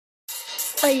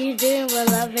What you doing,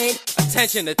 beloved?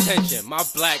 Attention, attention, my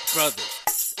black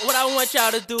brothers. What I want y'all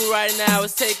to do right now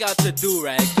is take out the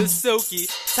do-rag, the silky,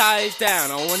 tie it down.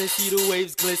 I want to see the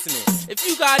waves glistening. If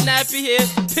you got nappy hair,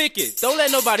 pick it. Don't let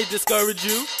nobody discourage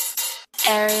you.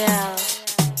 Ariel.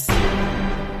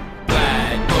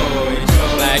 Black boy,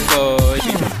 black boy.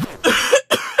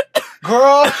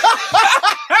 Girl.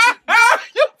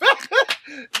 You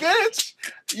bitch.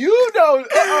 You know.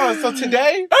 So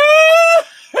today,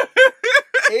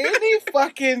 any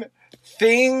fucking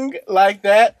thing like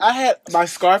that, I had my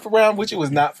scarf around, which it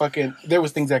was not fucking, there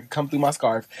was things that could come through my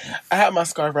scarf. I had my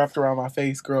scarf wrapped around my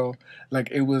face, girl. Like,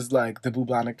 it was like the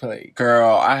bubonic plague.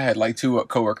 Girl, I had like 2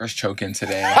 coworkers choking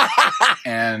today.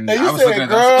 And you I was said, looking at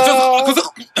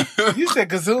girl, you said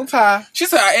gazoon. She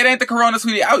said, it ain't the corona,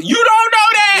 sweetie. You don't know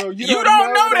that. Girl, you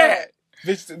don't know that.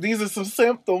 Bitch, these are some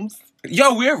symptoms.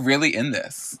 Yo, we're really in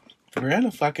this. We're in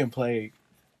a fucking plague.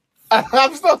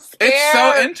 I'm so scared. It's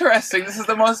so interesting. This is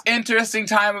the most interesting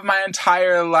time of my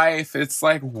entire life. It's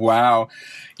like, wow.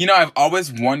 You know, I've always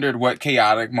wondered what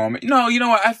chaotic moment. No, you know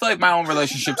what? I feel like my own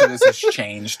relationship to this has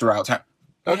changed throughout time.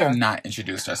 We have not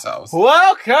introduced ourselves.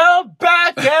 Welcome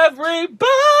back, everybody.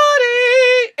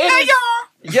 Hey, y'all.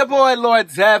 Your boy, Lord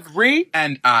Zevry.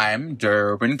 And I'm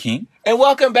Durbin King. And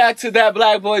welcome back to That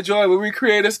Black Boy Joy, where we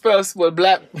create a space with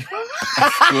black...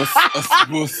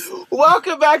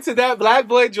 Welcome back to That Black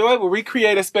Boy Joy, where we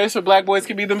create a space where black boys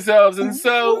can be themselves. And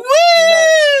so...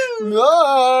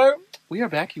 more. We are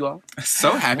back, you all.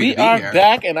 So happy to be here. We are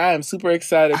back, and I am super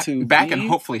excited to back and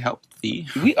hopefully healthy.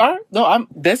 We are. No,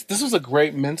 This was a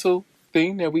great mental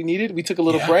thing that we needed. We took a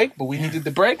little break, but we needed the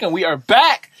break, and we are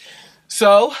back.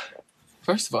 So,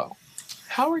 first of all,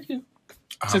 how are you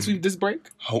since we've this break?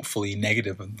 Hopefully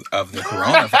negative of the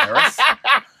coronavirus.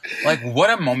 Like, what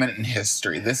a moment in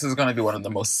history. This is going to be one of the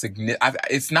most significant...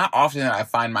 It's not often that I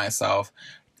find myself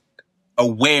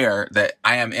aware that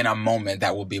I am in a moment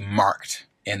that will be marked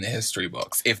in the history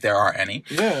books, if there are any.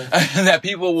 Yeah. That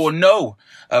people will know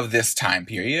of this time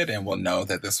period and will know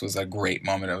that this was a great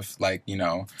moment of, like, you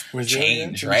know,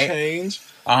 change, right? Change.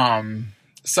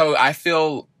 So I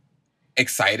feel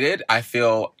excited. Like,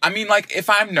 if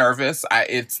I'm nervous,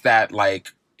 it's that,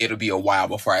 like, it'll be a while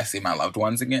before I see my loved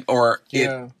ones again. Or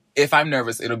if I'm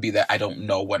nervous, it'll be that I don't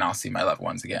know when I'll see my loved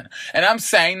ones again. And I'm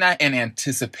saying that in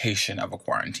anticipation of a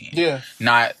quarantine. Yeah.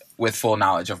 Not with full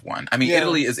knowledge of one. I mean,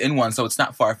 Italy is in one, so it's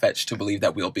not far-fetched to believe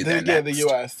that we'll be there next. The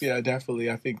U.S. Yeah,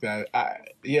 definitely. I think that.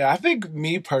 I think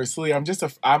me personally, I'm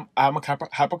a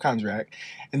hypochondriac,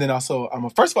 and then also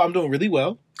first of all, I'm doing really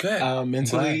well. Good.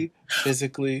 Mentally,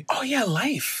 physically. Oh yeah,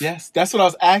 life. Yes, that's what I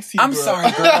was asking you. I'm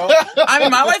sorry, girl. I mean,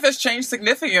 my life has changed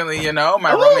significantly. You know,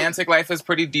 my romantic life is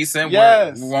pretty decent.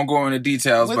 Yes. We won't go into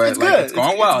details, but it's good. It's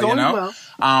going well. Going you know.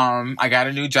 Well. I got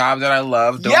a new job that I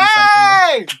love. Doing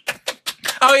Yay! something.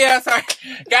 Oh yeah, sorry,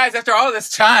 guys. After all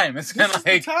this time, it's been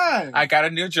like time. I got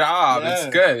a new job. Yeah. It's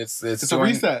good. It's a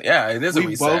reset. Yeah, it is a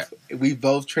reset. We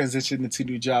both transitioned into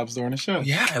new jobs during the show.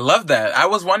 Yeah, I love that. I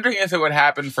was wondering if it would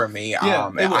happen for me.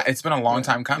 It's been a long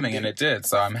time coming, and it did.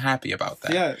 So I'm happy about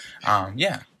that.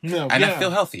 Yeah. I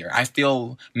feel healthier. I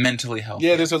feel mentally healthy.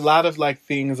 Yeah, there's a lot of like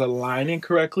things aligning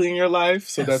correctly in your life,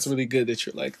 so that's really good that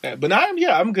you're like that. But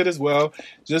I'm good as well.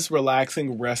 Just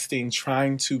relaxing, resting,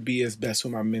 trying to be as best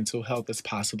with my mental health as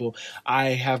possible.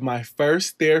 I have my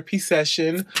first therapy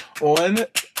session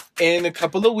in a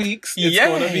couple of weeks. It's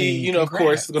going to be, of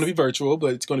course, it's going to be virtual,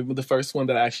 but it's going to be the first one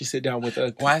that I actually sit down with.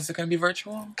 Why is it going to be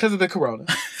virtual? Because of the corona.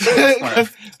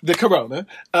 The corona.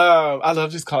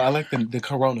 I like the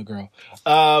corona girl.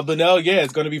 But no,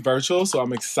 it's going to be virtual, so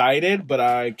I'm excited, but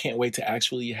I can't wait to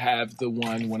actually have the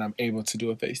one when I'm able to do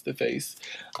a face-to-face.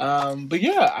 But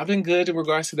yeah, I've been good in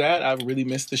regards to that. I've really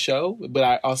missed the show, but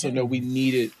I also know we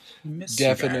needed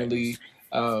definitely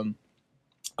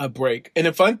a break. And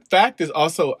the fun fact is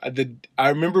also I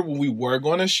remember when we were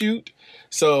going to shoot.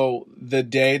 So the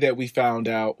day that we found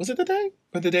out, was it the day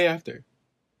or the day after?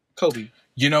 Kobe.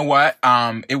 You know what?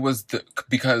 It was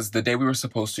because the day we were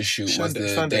supposed to shoot was the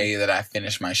Sunday. Day that I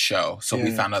finished my show. So we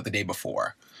found out the day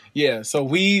before. Yeah, so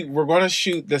we were going to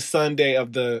shoot the Sunday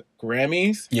of the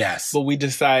Grammys. Yes. But we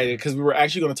decided, because we were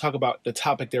actually going to talk about the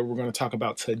topic that we're going to talk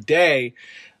about today,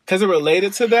 because it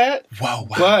related to that. Wow.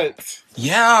 But we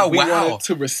wanted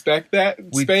to respect that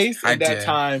space at that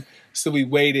time. So we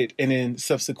waited, and then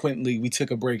subsequently we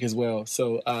took a break as well.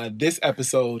 So this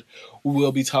episode, we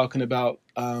will be talking about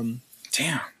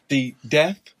the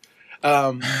death.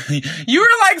 You were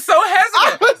like so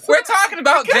hesitant. We're talking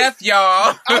about death,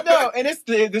 y'all. I know, and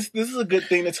this is a good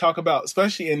thing to talk about,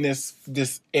 especially in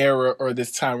this era or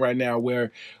this time right now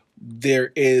where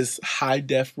there is high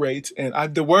death rates, and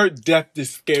the word death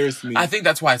just scares me. I think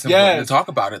that's why it's important to talk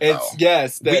about it, though.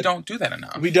 We don't do that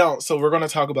enough. We don't. So we're going to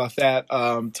talk about that.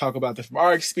 Talk about from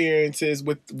our experiences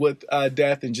with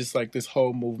death and just like this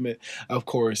whole movement, of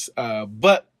course.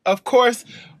 But of course,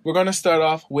 we're going to start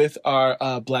off with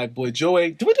our Black Boy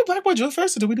Joy. Do we do Black Boy Joy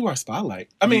first, or do we do our spotlight?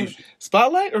 I mean,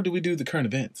 spotlight, or do we do the current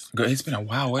events? Good. It's been a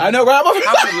while. I know, right?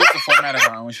 How do we lose the format of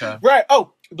our own show? Right.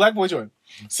 Oh, Black Boy Joy.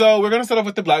 So we're going to start off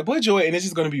with the Black Boy Joy, and it's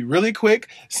just going to be really quick.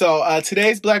 So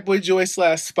today's Black Boy Joy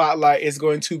 / spotlight is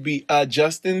going to be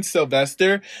Justin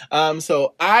Sylvester.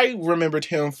 So I remembered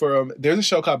him from, there's a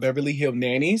show called Beverly Hills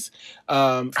Nannies.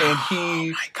 And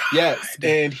he, my God. yes,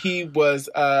 and he was,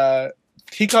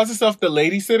 he calls himself the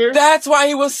lady sitter. That's why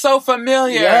he was so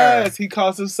familiar. Yes, he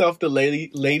calls himself the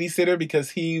lady sitter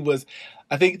because he was,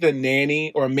 I think, the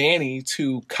nanny or Manny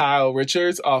to Kyle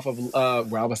Richards off of, I was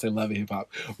going to say Love and Hip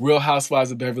Hop, Real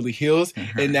Housewives of Beverly Hills.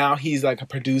 Mm-hmm. And now he's like a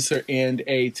producer and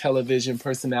a television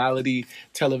personality,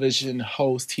 television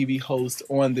host, TV host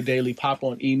on the Daily Pop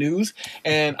on E! News.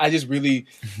 And I just really,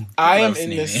 I am in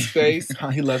this space.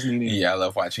 He loves Nene. Yeah, I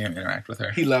love watching him interact with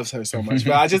her. He loves her so much.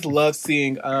 But I just love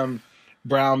seeing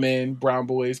brown men, brown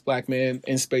boys, black men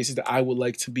in spaces that I would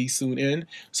like to be soon in.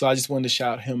 So I just wanted to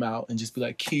shout him out and just be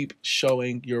like, keep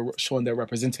showing their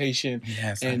representation.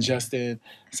 Yes, and Justin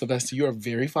Sylvester, you are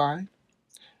very fine.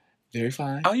 Very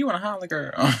fine. Oh, you want to holler,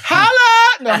 girl?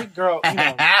 Holla! No, girl,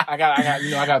 I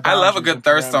got I love a good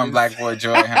thirst on Black Boy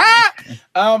Joy.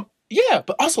 Yeah,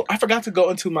 but also I forgot to go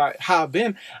into my how I've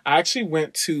been. I actually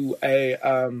went to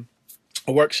a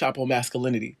workshop on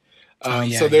masculinity.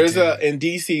 So there's in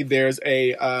DC, there's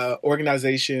a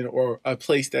organization or a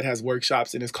place that has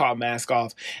workshops, and it's called Mask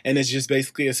Off. And it's just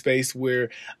basically a space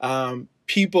where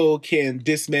people can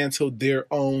dismantle their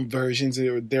own versions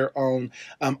or their own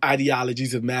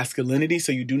ideologies of masculinity.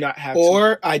 So you do not have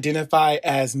to identify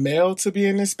as male to be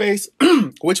in this space,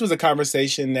 which was a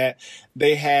conversation that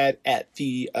they had at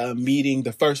the meeting,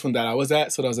 the first one that I was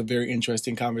at. So that was a very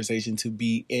interesting conversation to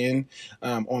be in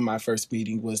on my first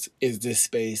meeting is this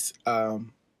space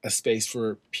a space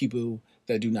for people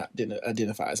that do not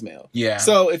identify as male. Yeah.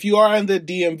 So if you are in the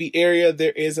DMV area,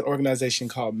 there is an organization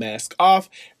called Mask Off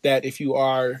that if you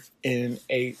are in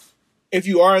the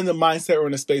mindset or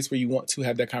in a space where you want to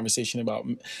have that conversation about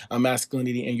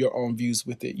masculinity and your own views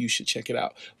with it, you should check it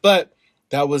out. But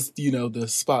that was, the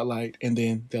spotlight and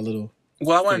then that little...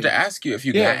 Well, I wanted to ask you if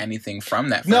you got anything from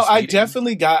that first No, I meeting.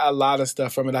 definitely got a lot of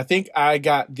stuff from it. I think I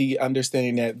got the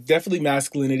understanding that definitely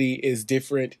masculinity is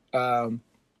different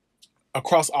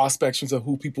across all spectrums of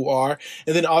who people are.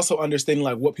 And then also understanding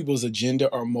like what people's agenda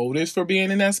or motives for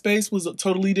being in that space was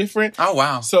totally different. Oh,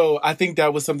 wow. So I think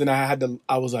that was something I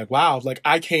was like, wow, like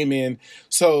I came in.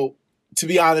 So to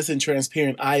be honest and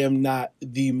transparent, I am not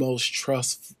the most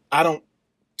I'm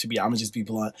gonna just be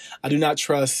blunt. I do not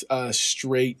trust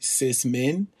straight cis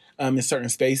men in certain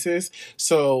spaces.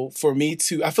 So for me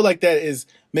I feel like that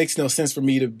makes no sense for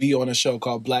me to be on a show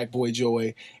called Black Boy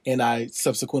Joy, and I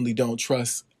subsequently don't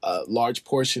trust a large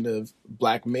portion of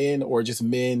black men or just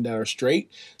men that are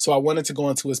straight. So I wanted to go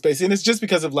into a space, and it's just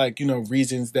because of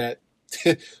reasons that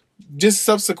just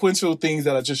subsequential things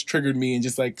that just triggered me and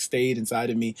just stayed inside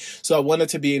of me. So I wanted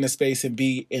to be in a space and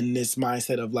be in this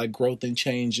mindset of growth and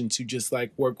change, and to just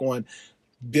work on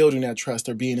building that trust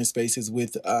or being in spaces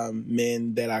with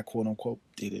men that I quote unquote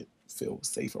didn't feel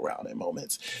safe around at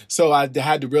moments. So I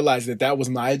had to realize that was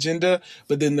my agenda,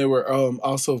 but then there were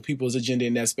also people's agenda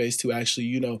in that space to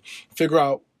actually, figure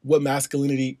out what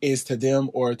masculinity is to them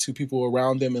or to people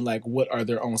around them, and what are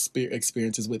their own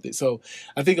experiences with it. So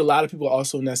I think a lot of people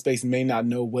also in that space may not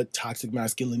know what toxic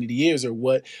masculinity is, or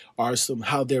what are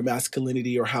how their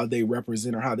masculinity or how they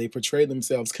represent or how they portray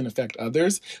themselves can affect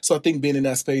others. So I think being in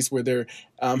that space where they're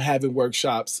having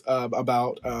workshops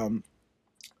about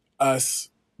us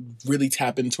really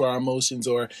tap into our emotions,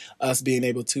 or us being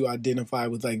able to identify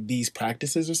with these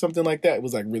practices or something like that, it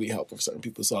was really helpful for certain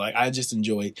people. So I just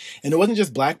enjoyed, and it wasn't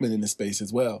just black men in the space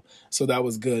as well. So that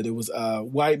was good. It was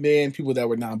white men, people that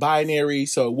were non-binary.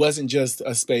 So it wasn't just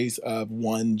a space of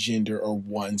one gender or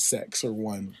one sex or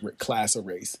one class or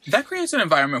race. That creates an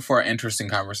environment for an interesting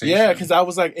conversation. Yeah, because I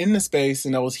was in the space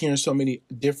and I was hearing so many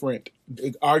different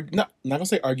not gonna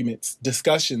say arguments,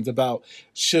 discussions about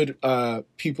should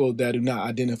people that do not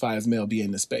identify as male be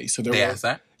in the space. So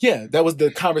that was the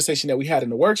conversation that we had in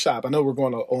the workshop. I know we're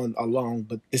going on along,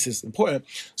 but this is important.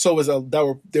 So it was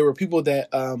there were people that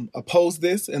opposed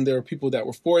this, and there were people that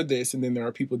were for this, and then there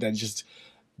are people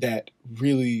that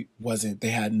really wasn't.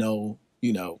 They had no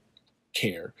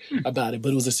care about it,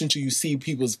 but it was essential. You see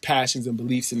people's passions and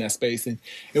beliefs in that space, and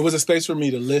it was a space for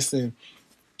me to listen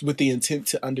with the intent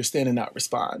to understand and not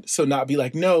respond. So not be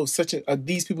like, no,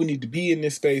 these people need to be in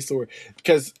this space, or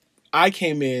because I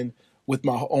came in with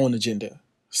my own agenda.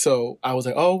 So I was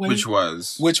like, oh wait, which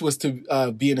was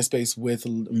to be in a space with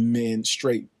men,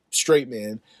 straight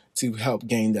men, to help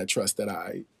gain that trust that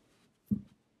I,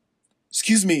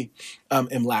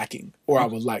 am lacking, or I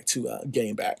would like to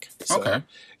gain back. So, okay.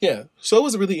 Yeah. So it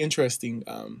was a really interesting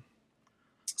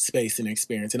space and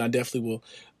experience, and I definitely will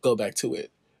go back to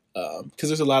it because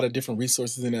there's a lot of different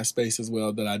resources in that space as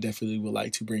well that I definitely would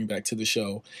like to bring back to the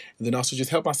show, and then also just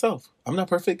help myself. I'm not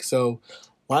perfect, so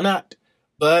why not?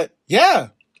 But yeah,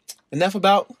 enough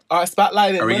about our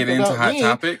spotlight. Are we getting into hot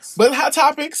topics? But hot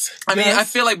topics. I mean, I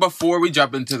feel like before we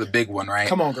jump into the big one, right?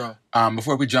 Come on, girl.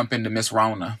 Before we jump into Miss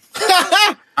Rona.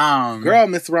 Girl,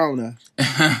 Miss Rona.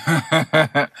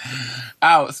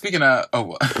 Speaking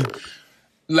of,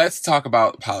 let's talk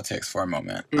about politics for a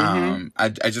moment. Mm-hmm.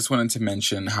 I just wanted to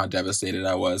mention how devastated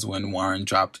I was when Warren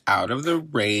dropped out of the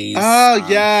race. Oh,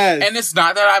 yes. And it's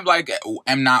not that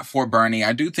I'm not for Bernie.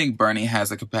 I do think Bernie has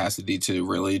the capacity to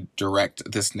really direct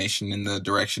this nation in the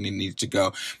direction he needs to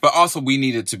go. But also, he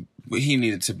needed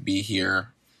to be here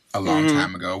a long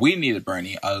time ago. We needed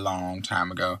Bernie a long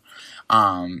time ago.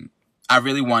 I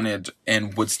really wanted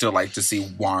and would still like to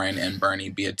see Warren and Bernie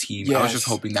be a team. Yes. I was just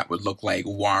hoping that would look like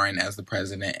Warren as the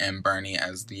president and Bernie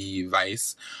as the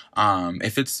vice.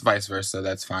 If it's vice versa,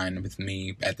 that's fine with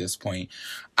me at this point.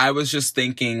 I was just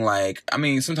thinking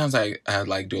sometimes I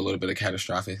do a little bit of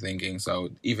catastrophic thinking. So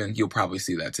even you'll probably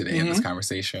see that today in this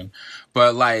conversation.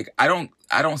 But I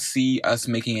don't see us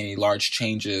making any large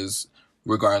changes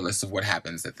regardless of what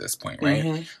happens at this point,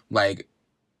 right?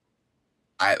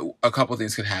 A couple of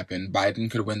things could happen.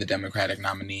 Biden could win the Democratic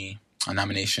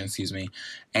nomination,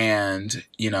 and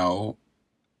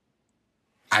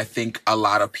I think a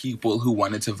lot of people who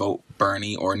wanted to vote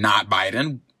Bernie or not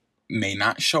Biden may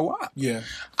not show up. Yeah,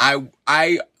 I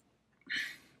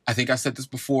think I said this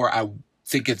before. I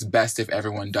think it's best if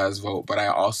everyone does vote, but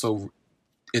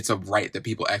it's a right that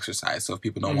people exercise. So if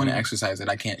people don't want to exercise it,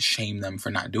 I can't shame them for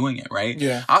not doing it, right?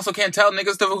 Yeah. I also can't tell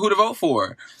niggas who to vote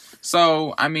for.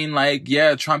 So, I mean,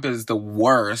 Trump is the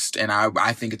worst, and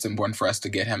I think it's important for us to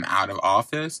get him out of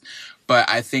office. But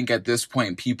I think at this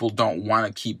point, people don't want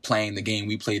to keep playing the game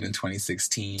we played in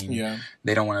 2016. Yeah.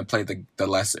 They don't want to play the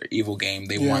lesser evil game.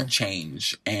 They want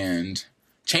change. And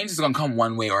change is going to come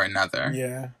one way or another.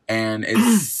 Yeah. And it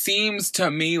seems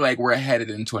to me like we're headed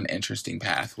into an interesting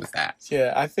path with that.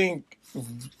 Yeah, I think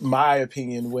my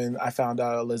opinion when I found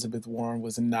out Elizabeth Warren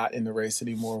was not in the race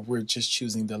anymore, we're just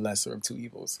choosing the lesser of two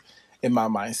evils in my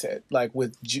mindset.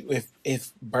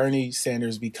 If Bernie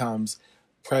Sanders becomes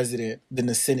president, then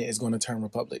the Senate is going to turn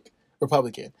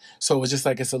Republican. So it's just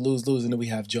it's a lose-lose. And then we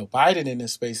have Joe Biden in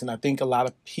this space. And I think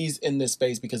he's in this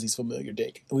space because he's familiar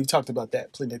dick. And we've talked about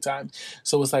that plenty of times.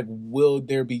 So it's will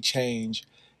there be change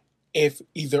if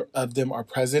either of them are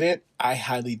president? I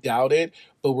highly doubt it.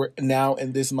 But we're now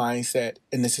in this mindset,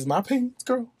 and this is my opinion,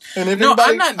 girl. And if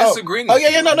I'm not disagreeing with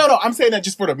you. No. I'm saying that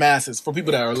just for the masses, for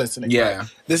people that are listening. Yeah.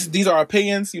 Right? These are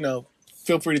opinions,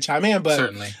 feel free to chime in. But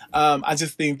certainly. I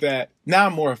just think that now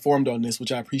I'm more informed on this,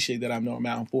 which I appreciate that I'm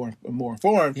now more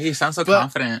informed. You sound so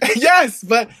confident. Yes,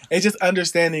 but it's just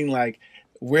understanding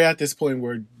we're at this point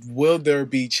where will there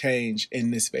be change in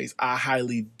this space? I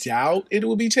highly doubt it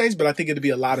will be changed, but I think it'll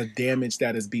be a lot of damage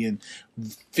that is being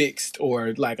fixed or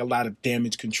a lot of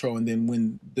damage control. And then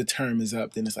when the term is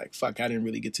up, then it's fuck, I didn't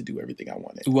really get to do everything I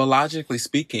wanted. Well, logically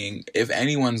speaking, if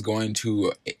anyone's going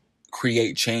to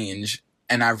create change,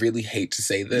 and I really hate to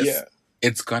say this,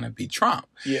 it's going to be Trump.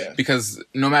 Yeah. Because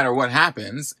no matter what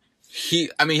happens,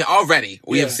 already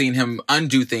we have seen him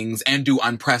undo things and do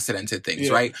unprecedented things,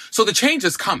 right? So the change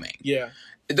is coming. Yeah.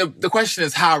 The question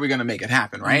is, how are we going to make it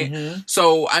happen, right?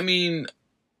 So, I mean,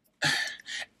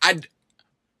 I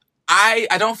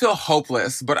don't feel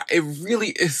hopeless, but it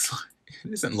really is.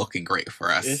 It isn't looking great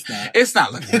for us. It's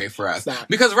not looking great for us.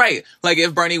 Because, right,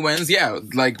 if Bernie wins,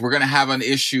 we're going to have an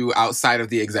issue outside of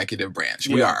the executive branch.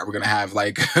 We are. We're going to have,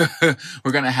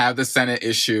 we're going to have the Senate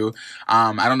issue.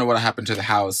 I don't know what'll happen to the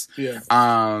House. Yeah.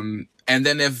 And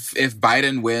then if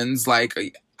Biden wins,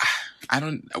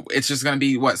 it's just going to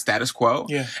be status quo.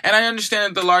 Yeah. And I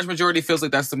understand that the large majority feels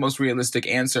like that's the most realistic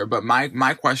answer. But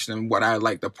my question,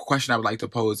 the question I would like to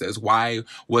pose is, why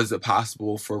was it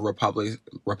possible for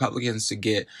Republicans to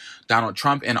get Donald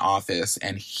Trump in office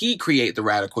and he create the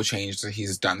radical change that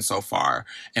he's done so far,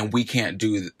 and we can't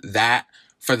do that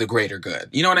for the greater good?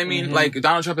 You know what I mean?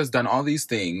 Donald Trump has done all these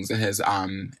things and has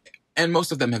and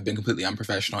most of them have been completely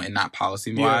unprofessional and not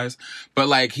policy-wise, but,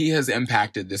 like, he has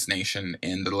impacted this nation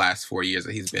in the last 4 years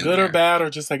that he's been good there. or bad, or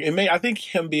just like I think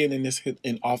him being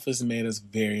in office made us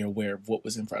very aware of what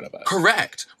was in front of us.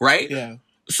 Correct, right? Yeah.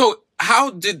 So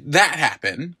how did that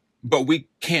happen, but we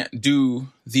can't do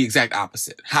the exact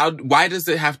opposite? Why does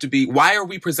it have to be, why are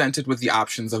we presented with the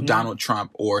options of Donald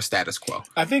Trump or status quo?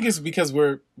 I think it's because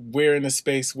we're in a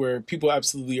space where people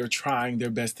absolutely are trying their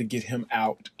best to get him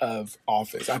out of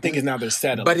office. I think it's now they're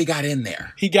settled. But he got in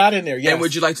there. He got in there, yes. And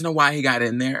would you like to know why he got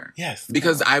in there? Yes.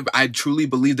 Because I truly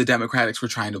believe the Democrats were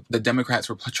trying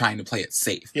to play it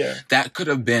safe. Yeah. That could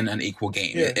have been an equal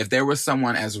game. Yeah. If there was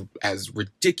someone as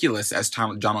ridiculous as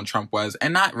Donald Trump was,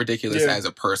 and not ridiculous as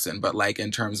a person, but like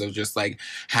in terms of just like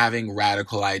having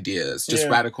radical ideas,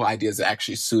 radical ideas that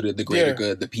actually suited the greater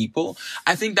good, the people,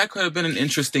 I think that could have been an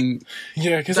interesting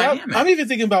because I'm even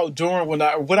thinking about during what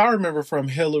I remember from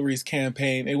Hillary's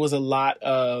campaign, it was a lot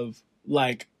of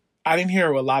like, I didn't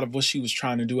hear a lot of what she was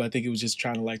trying to do. I think it was just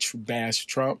trying to like bash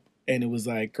Trump. And it was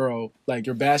like, girl, like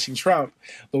you're bashing Trump,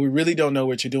 but we really don't know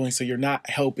what you're doing. So you're not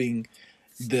helping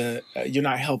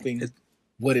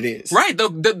what it is. Right.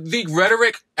 The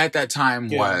rhetoric at that time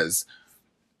was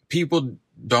people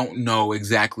don't know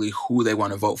exactly who they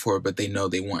want to vote for, but they know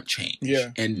they want change.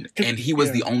 Yeah. And he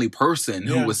was the only person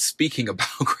who was speaking about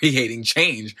creating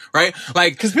change, right?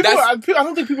 Like, because I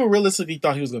don't think people realistically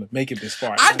thought he was going to make it this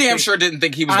far. I damn sure didn't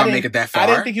think he was going to make it that far. I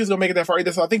didn't think he was going to make it that far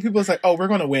either. So I think people was like, oh, we're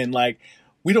going to win. Like,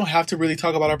 we don't have to really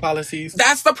talk about our policies.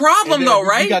 That's the problem, though,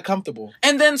 right? We got comfortable.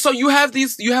 And then, so you have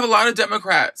a lot of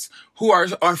Democrats who are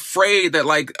afraid that,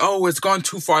 like, oh, it's gone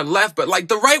too far left. But, like,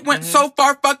 the right went so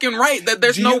far fucking right that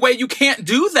there's no way you can't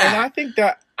do that. And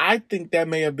I think that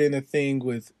may have been a thing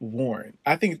with Warren.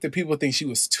 I think that people think she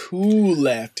was too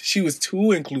left. She was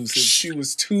too inclusive. She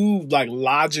was too, like,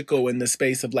 logical in the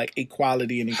space of, like,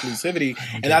 equality and inclusivity.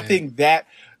 I think that,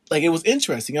 like, it was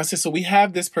interesting. I said, so we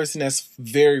have this person that's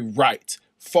very right.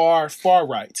 Far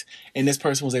right, and this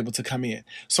person was able to come in.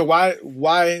 So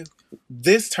why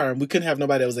this term we couldn't have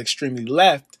nobody that was extremely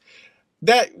left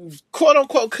that quote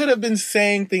unquote could have been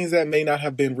saying things that may not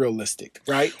have been realistic,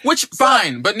 right? Which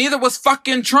fine, but neither was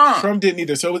fucking Trump. Trump didn't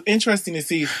either. So it was interesting to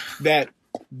see that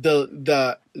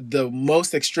the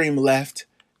most extreme left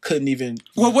couldn't even.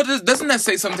 Well, doesn't that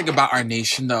say something about our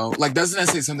nation, though? Like, doesn't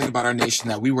that say something about our nation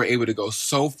that we were able to go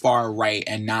so far right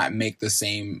and not make the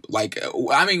same? Like,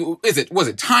 I mean, was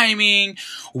it timing?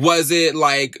 Was it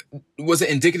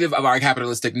indicative of our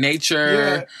capitalistic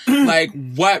nature? Yeah. Like,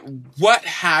 what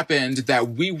happened that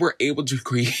we were able to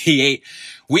create?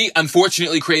 We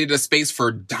unfortunately created a space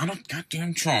for Donald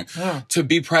goddamn Trump to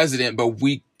be president, but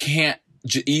we can't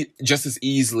just as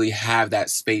easily have that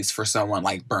space for someone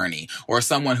like Bernie or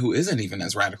someone who isn't even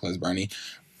as radical as Bernie,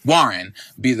 Warren,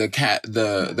 be the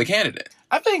candidate.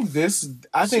 I think this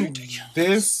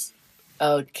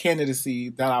candidacy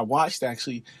that I watched,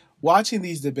 actually watching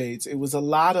these debates, it was a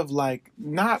lot of like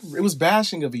it was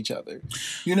bashing of each other.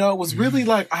 You know, it was really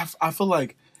like I feel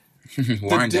like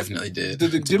Warren definitely did.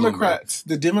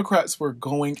 The Democrats were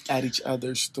going at each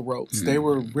other's throats. They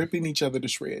were ripping each other to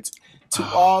shreds to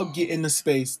all get in the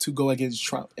space to go against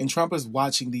Trump. And Trump is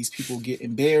watching these people get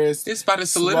embarrassed. His spot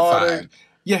is solidified.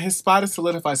 Yeah, his spot is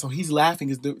solidified. So he's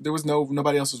laughing. There was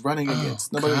nobody else was running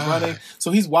against. Nobody was running.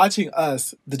 So he's watching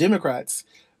us, the Democrats,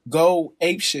 go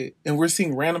ape shit. And we're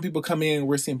seeing random people come in.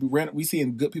 We're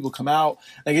seeing good people come out.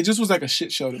 Like, it just was like a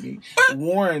shit show to me.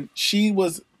 Warren, she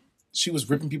was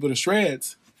ripping people to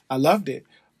shreds. I loved it.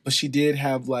 But she did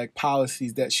have like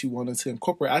policies that she wanted to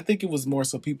incorporate. I think it was more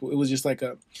so people, it was just like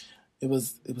I think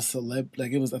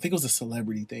it was a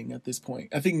celebrity thing at this point.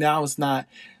 I think now it's not,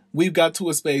 we've got to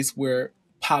a space where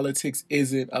politics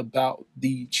isn't about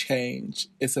the change.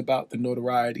 It's about the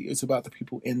notoriety. It's about the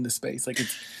people in the space. Like,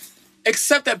 it's,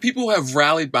 except that people have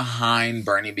rallied behind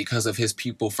Bernie because of his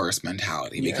people first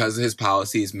mentality, because his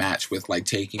policies match with like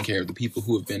taking care of the people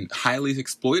who have been highly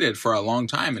exploited for a long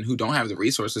time and who don't have the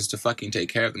resources to fucking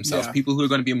take care of themselves. Yeah. People who are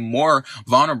going to be more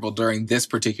vulnerable during this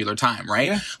particular time, right?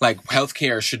 Yeah. Like,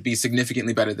 healthcare should be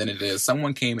significantly better than it is.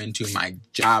 Someone came into my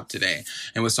job today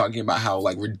and was talking about how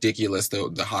like ridiculous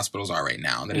the hospitals are right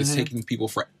now, that it's taking people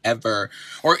forever,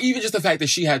 or even just the fact that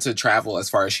she had to travel as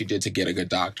far as she did to get a good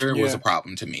doctor was a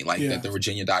problem to me. Like, that the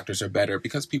Virginia doctors are better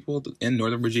because people in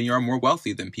Northern Virginia are more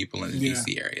wealthy than people in the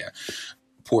DC area.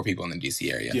 Poor people in the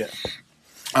DC area. Yeah.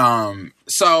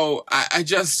 So I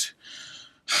just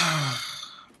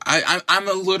I'm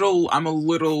a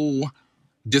little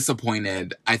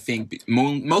disappointed, I think,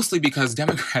 mostly because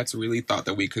Democrats really thought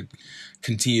that we could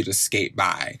continue to skate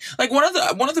by. Like, one of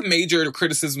the major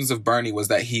criticisms of Bernie was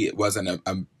that he wasn't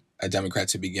a Democrat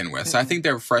to begin with. So I think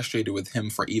they're frustrated with him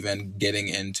for even getting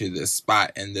into this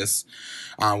spot in this,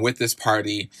 with this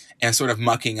party and sort of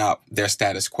mucking up their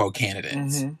status quo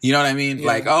candidates. You know what I mean? Yeah.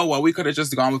 Like, oh, well, we could have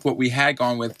just gone with what we had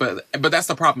gone with. But that's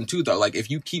the problem too, though. Like, if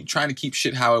you keep trying to keep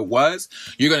shit how it was,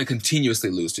 you're going to continuously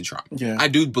lose to Trump. Yeah. I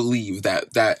do believe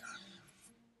that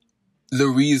the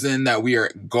reason that we are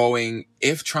going,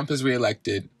 if Trump is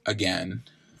reelected again,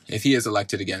 if he is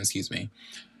elected again, excuse me,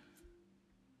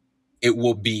 it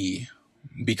will be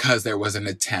because there was an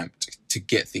attempt to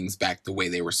get things back the way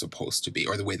they were supposed to be,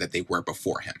 or the way that they were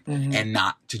before him, and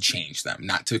not to change them,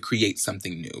 not to create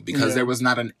something new, because there was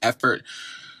not an effort,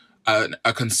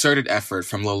 a concerted effort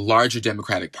from the larger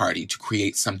Democratic Party to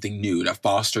create something new, to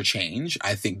foster change.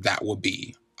 I think that will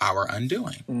be our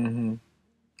undoing.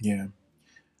 Yeah.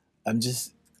 I'm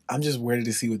just ready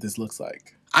to see what this looks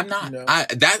like. I'm not. You know? I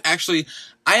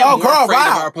am more afraid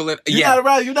of our political.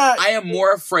 You're not. I am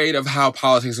more afraid of how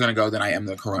politics is going to go than I am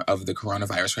of the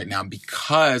coronavirus right now,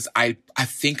 because I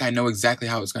think I know exactly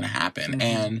how it's going to happen,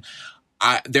 and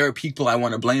there are people I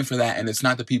want to blame for that, and it's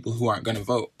not the people who aren't going to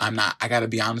vote. I'm not. I got to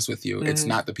be honest with you. It's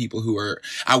not the people who are.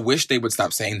 I wish they would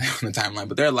stop saying that on the timeline,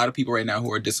 but there are a lot of people right now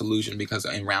who are disillusioned because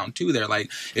in round 2 they're like,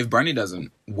 if Bernie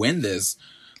doesn't win this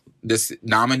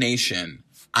nomination,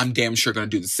 I'm damn sure going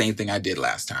to do the same thing I did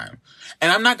last time.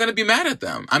 And I'm not going to be mad at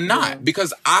them. I'm not.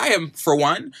 Because I am, for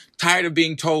one, tired of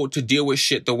being told to deal with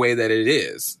shit the way that it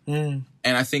is. And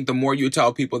I think the more you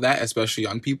tell people that, especially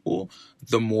young people,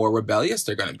 the more rebellious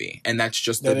they're going to be. And that's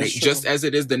just just as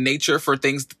it is the nature for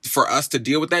things, for us to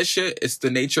deal with that shit, it's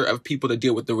the nature of people to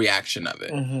deal with the reaction of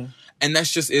it. And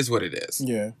that's just is what it is.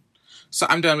 Yeah. So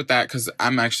I'm done with that, because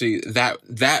I'm actually,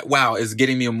 that wow is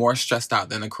getting me more stressed out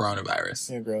than the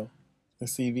coronavirus. Yeah, girl. The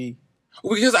CV.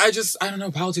 Because I don't know,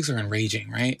 politics are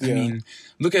enraging, right? Yeah. I mean,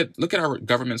 look at our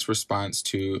government's response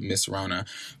to Miss Rona.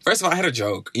 First of all, I had a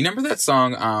joke. You remember that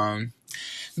song,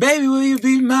 Baby, will you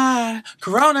be my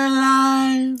Corona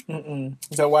line?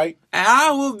 Is that white? And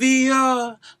I will be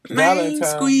your main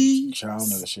squeeze. I don't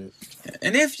know the shit.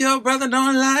 And if your brother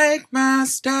don't like my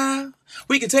style,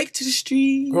 we can take it to the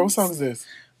streets. Girl, what song is this?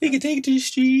 We can take it to the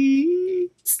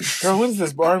streets. Girl, what is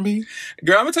this, R&B?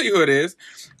 Girl, I'm going to tell you who it is.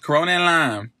 Corona and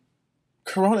Lime.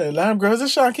 Corona and Lime? Girl, is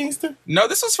this Sean Kingston? No,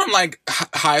 this was from, like,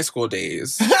 high school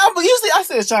days. But usually I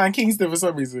said Sean Kingston for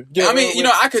some reason. Yeah, I mean,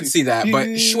 I could see that, but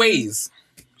Schways.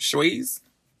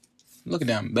 Look at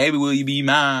them. Baby, will you be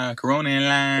my Corona and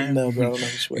Lyme? No, bro, no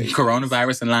Schways.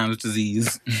 Coronavirus and Lyme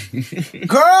disease.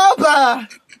 Girl, bye!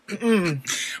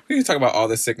 We can talk about all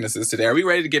the sicknesses today. Are we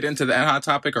ready to get into the hot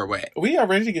topic or what? We are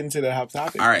ready to get into the hot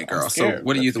topic. All right, girl. So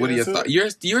what are your thoughts?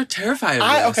 You're terrified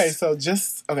of this.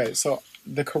 So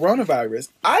the coronavirus,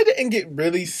 I didn't get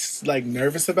really like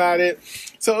nervous about it.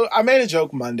 So I made a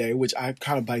joke Monday, which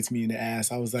kind of bites me in the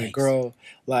ass. I was like, girl,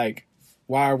 like,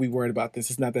 why are we worried about this?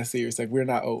 It's not that serious. Like, we're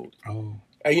not old. Oh.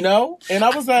 And I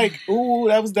was like, ooh,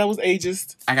 that was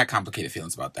ageist. I got complicated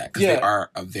feelings about that, because they are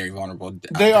a very vulnerable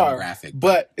demographic.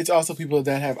 But it's also people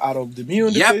that have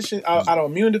autoimmune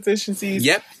deficiencies.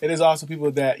 Yep. It is also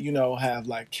people that, have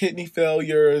like kidney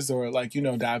failures or like,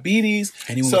 diabetes.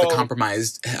 Anyone with a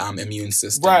compromised immune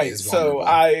system right. is vulnerable. So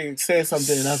I said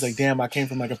something and I was like, damn, I came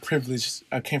from a privileged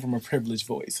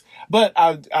voice. But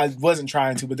I wasn't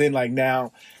trying to, but then like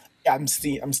now I'm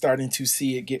starting to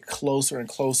see it get closer and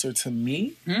closer to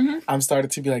me. I'm starting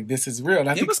to be like, this is real. And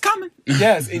I think, it was coming.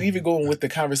 Yes, and even going with the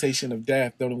conversation of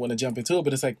death, don't want to jump into it,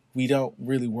 but it's like, we don't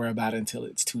really worry about it until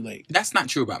it's too late. That's not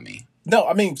true about me. No,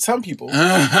 I mean, some people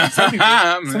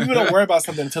don't worry about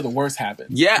something until the worst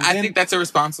happens. Yeah, I think that's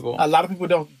irresponsible. A lot of people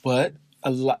don't, but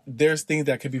there's things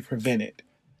that could be prevented.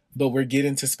 But we're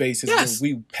getting to spaces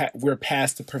where we're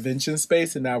past the prevention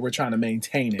space, and now we're trying to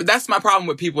maintain it. But that's my problem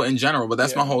with people in general. But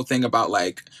that's my whole thing about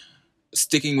like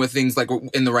sticking with things like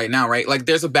in the right now, right? Like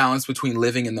there's a balance between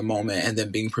living in the moment and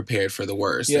then being prepared for the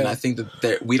worst. Yeah. And I think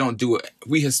that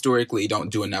we historically don't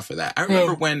do enough of that. I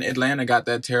remember when Atlanta got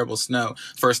that terrible snow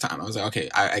first time. I was like, okay,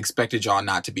 I expected y'all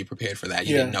not to be prepared for that.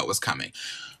 You didn't know it was coming.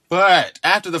 But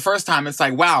after the first time, it's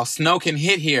like, wow, snow can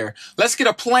hit here. Let's get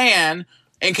a plan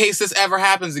in case this ever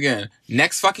happens again.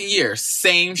 Next fucking year,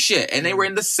 same shit. And they were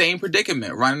in the same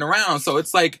predicament, running around. So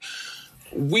it's like,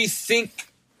 we think,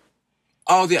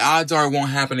 oh, the odds are it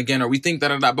won't happen again, or we think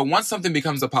that. But once something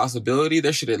becomes a possibility,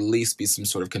 there should at least be some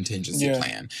sort of contingency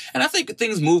plan. And I think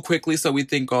things move quickly, so we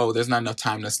think, oh, there's not enough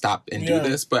time to stop and do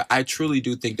this. But I truly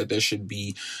do think that there should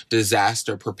be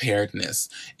disaster preparedness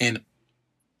in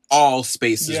all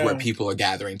spaces where people are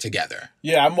gathering together.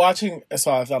 Yeah, I'm watching.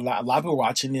 So a lot of people are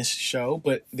watching this show,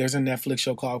 but there's a Netflix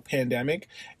show called Pandemic,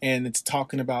 and it's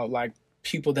talking about like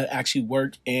people that actually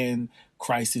work in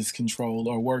crisis control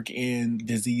or work in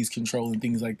disease control and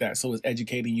things like that. So it's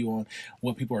educating you on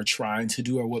what people are trying to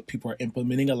do or what people are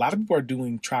implementing. A lot of people are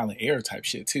doing trial and error type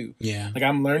shit too. Yeah. Like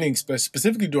I'm learning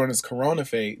specifically during this corona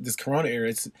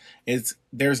era, it's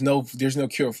there's no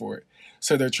cure for it.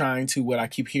 So they're trying to, what I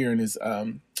keep hearing is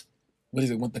what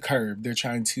is it with the curve? They're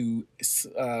trying to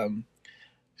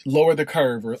lower the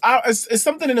curve, or it's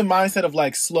something in the mindset of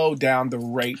like slow down the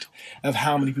rate of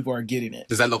how many people are getting it.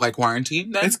 Does that look like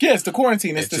quarantine then? It's the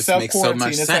quarantine. It's It the just self makes so quarantine. much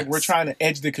It's sense. like we're trying to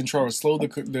edge the control, slow the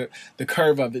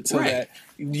curve of it, so Right. that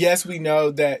yes, we know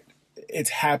that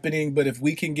it's happening, but if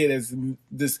we can get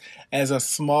as a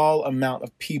small amount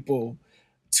of people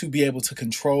to be able to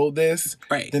control this,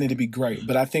 Right. then it'd be great.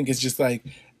 But I think it's just like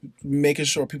making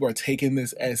sure people are taking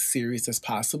this as serious as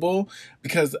possible,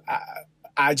 because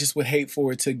I just would hate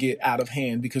for it to get out of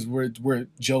hand because we're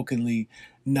jokingly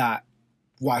not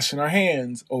washing our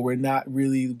hands, or we're not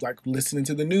really like listening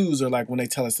to the news, or like when they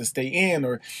tell us to stay in.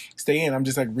 I'm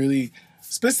just like really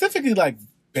specifically like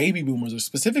baby boomers, or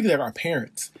specifically like our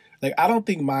parents. Like, I don't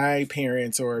think my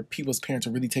parents or people's parents are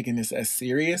really taking this as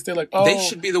serious. They're like, oh, they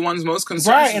should be the ones most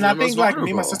concerned. right. And I most think like me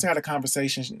and my vulnerable. sister had a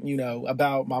conversation,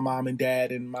 about my mom and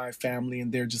dad and my family,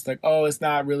 and they're just like, oh, it's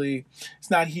not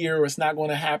here, or it's not going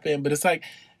to happen. But it's like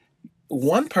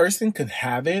one person could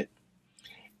have it,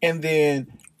 and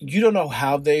then you don't know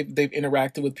how they've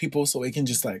interacted with people, so it can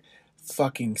just like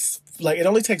fucking like it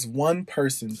only takes one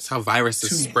person That's how viruses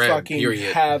to spread. fucking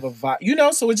Period. have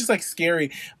so it's just like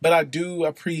scary. But I do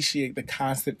appreciate the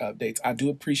constant updates. I do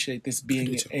appreciate this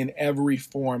being in every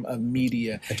form of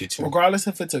media, I do too. regardless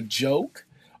if it's a joke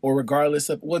or regardless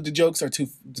of the jokes,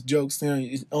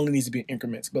 it only needs to be in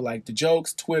increments. But like the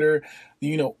jokes, Twitter,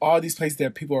 all these places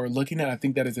that people are looking at, I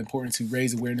think that is important to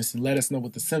raise awareness and let us know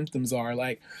what the symptoms are.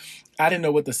 Like, I didn't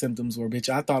know what the symptoms were, bitch.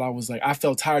 I thought I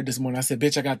felt tired this morning. I said,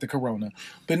 bitch, I got the corona.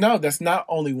 But no, that's not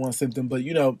only one symptom. But,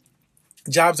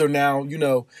 jobs are now,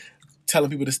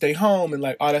 telling people to stay home and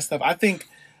like all that stuff. I think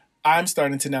I'm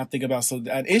starting to now think about, so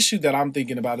an issue that I'm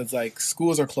thinking about is like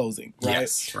schools are closing, right?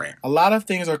 Yes, right. A lot of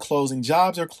things are closing,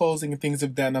 jobs are closing and things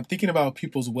of that. And I'm thinking about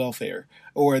people's welfare,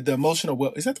 or the emotional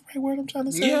is that the right word I'm trying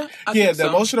to say? Yeah, I think the so.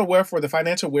 emotional welfare, the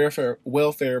financial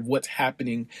welfare of what's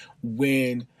happening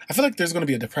when I feel like there's going to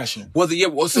be a depression.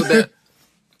 So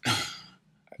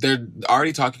they're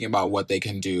already talking about what they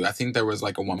can do. I think there was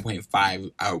like a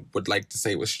 1.5, I would like to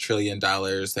say it was $1 trillion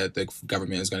that the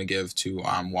government is going to give to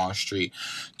Wall Street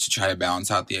to try to balance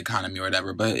out the economy or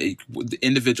whatever. But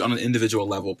on an individual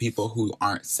level, people who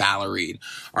aren't salaried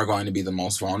are going to be the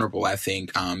most vulnerable. I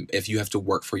think if you have to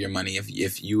work for your money,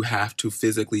 if you have to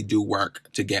physically do work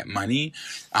to get money,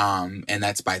 and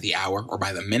that's by the hour or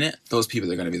by the minute, those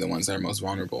people are going to be the ones that are most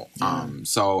vulnerable.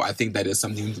 So I think that is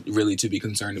something really to be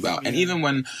concerned about. And even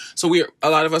when a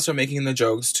lot of us are making the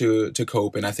jokes to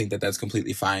cope, and I think that that's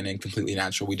completely fine and completely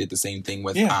natural. We did the same thing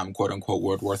with quote unquote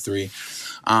World War III.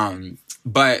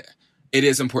 But it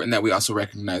is important that we also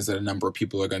recognize that a number of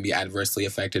people are going to be adversely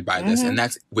affected by this. And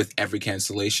that's with every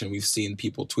cancellation. We've seen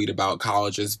people tweet about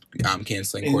colleges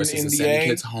canceling courses and sending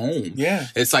kids home. Yeah.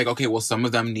 It's like, okay, well, some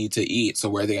of them need to eat. So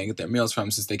where are they going to get their meals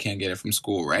from since they can't get it from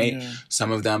school, right? Yeah.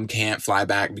 Some of them can't fly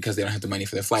back because they don't have the money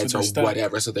for their flights or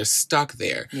whatever. So they're stuck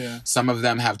there. Yeah. Some of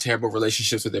them have terrible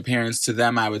relationships with their parents. To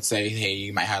them, I would say, hey,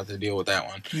 you might have to deal with that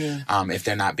one. Yeah. If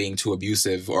they're not being too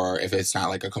abusive, or if it's not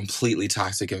like a completely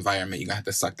toxic environment, you're going to have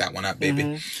to suck that one up,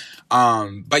 baby.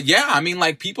 Mm-hmm. But yeah, I mean,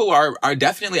 like, people are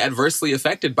definitely adversely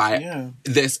affected by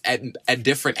this at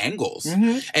different angles,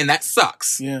 and that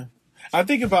sucks. Yeah, I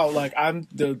think about like I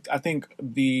think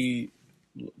the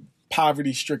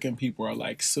poverty-stricken people are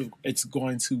like, so it's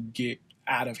going to get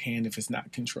out of hand if it's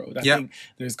not controlled. I think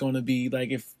there's going to be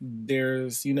like, if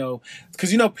there's,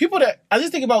 because people that I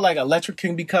just think about, like, electric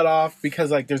can be cut off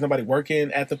because like there's nobody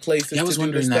working at the places to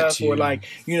do this stuff, or like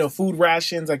food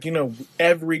rations, like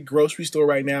every grocery store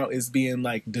right now is being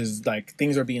like,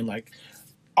 things are being like,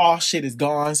 all shit is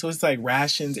gone, so it's like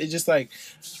rations. It's just like,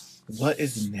 what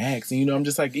is next? And I'm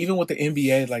just like, even with the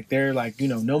NBA, like they're like,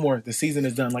 no more. The season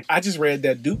is done. Like, I just read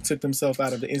that Duke took themselves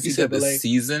out of the NCAA. You said the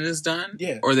season is done?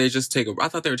 Yeah. Or they just I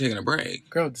thought they were taking a break.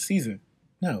 Girl, the season.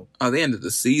 No. Oh, they ended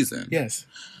the season. Yes.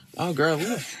 Oh, girl.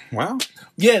 Wow.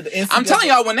 Yeah, the NCAA. I'm telling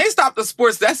y'all, when they stop the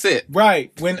sports, that's it.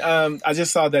 Right. When I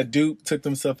just saw that Duke took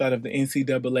themselves out of the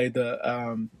NCAA,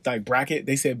 the bracket.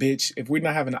 They said, bitch, if we're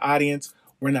not having an audience,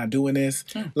 we're not doing this.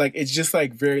 Like, it's just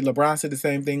like LeBron said the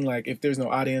same thing. Like, if there's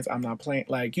no audience, I'm not playing.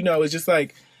 Like, it's just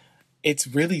like, it's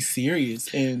really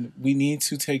serious. And we need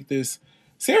to take this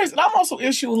Serious. And I'm also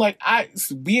issuing, like,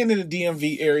 being in the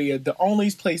DMV area, the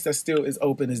only place that still is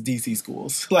open is DC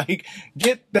schools. Like,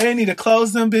 they need to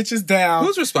close them bitches down.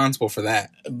 Who's responsible for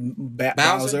that?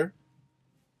 Bowser.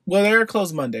 Well, they're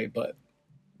closed Monday, but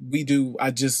I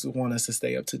just want us to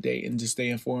stay up to date and just stay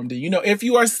informed. And, if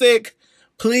you are sick,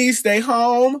 please stay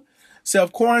home.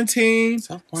 Self-quarantine.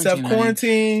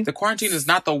 Self-quarantine. The quarantine is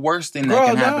not the worst thing that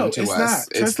can happen to us. Not.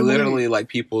 It's literally like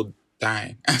people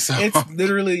dying. So. It's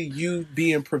literally you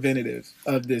being preventative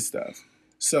of this stuff.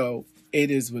 So it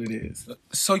is what it is.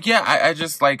 So yeah, I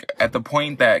just like at the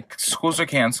point that schools are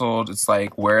canceled, it's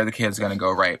like where are the kids going to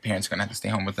go, right? Parents are going to have to stay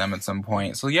home with them at some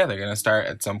point. So yeah, they're going to start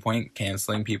at some point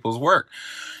canceling people's work.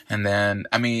 And then,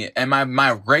 I mean, and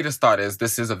my greatest thought is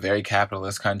this is a very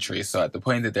capitalist country. So at the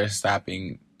point that they're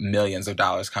stopping millions of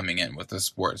dollars coming in with the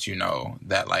sports,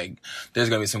 that like there's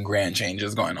going to be some grand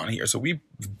changes going on here. So we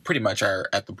pretty much are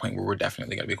at the point where we're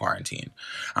definitely going to be quarantined,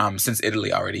 since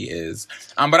Italy already is.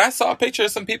 But I saw a picture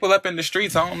of some people up in the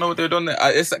streets. I don't know what they're doing.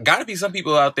 It's got to be some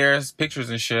people out there, pictures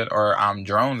and shit, or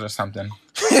drones or something.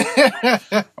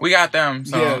 We got them.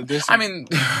 So, yeah, I mean,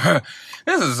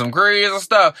 this is some crazy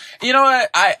stuff. You know what?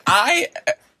 I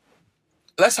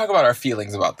let's talk about our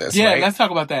feelings about this. Yeah, right? Let's talk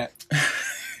about that.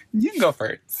 You can go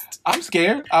first. I'm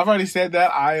scared. I've already said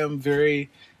that. I am very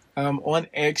on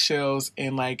eggshells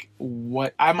in like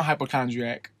what I'm a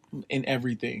hypochondriac in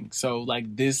everything. So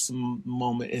like this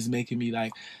moment is making me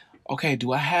like, okay,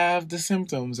 do I have the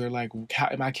symptoms or like how,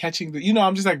 am I catching the?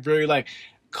 I'm just like very like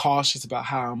cautious about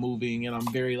how I'm moving, and I'm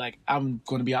very like I'm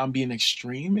being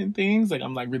extreme in things. Like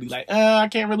I'm like really like I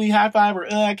can't really high five, or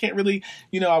I can't really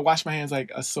I wash my hands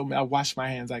like I wash my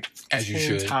hands like as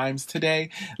 10 times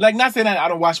today. Like not saying that I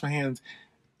don't wash my hands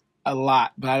a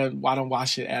lot, but I don't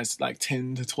wash it as like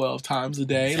 10 to 12 times a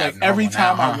day. Like every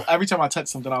time I touch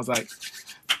something, I was like,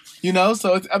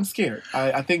 so I'm scared.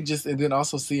 I think just, and then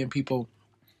also seeing people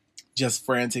just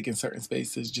frantic in certain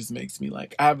spaces just makes me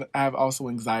like, I have also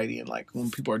anxiety and like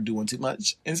when people are doing too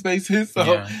much in spaces. So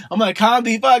yeah. I'm like, calm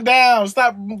the fuck down.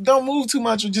 Stop. Don't move too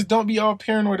much, or just don't be all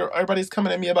paranoid or everybody's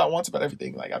coming at me about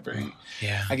everything. Like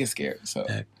I get scared. So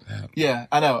yeah,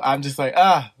 I know. I'm just like,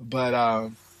 but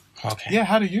okay. Yeah,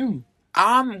 how do you?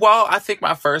 Well, I think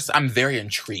I'm very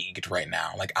intrigued right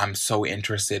now. Like, I'm so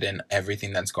interested in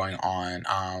everything that's going on.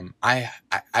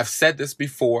 I've said this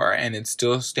before, and it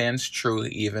still stands true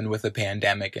even with the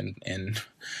pandemic in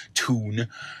tune.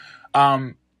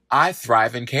 I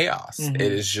thrive in chaos. Mm-hmm.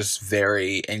 It is just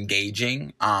very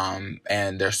engaging. And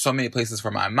there's so many places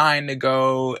for my mind to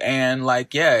go. And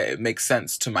like, yeah, it makes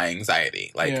sense to my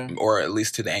anxiety, or at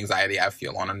least to the anxiety I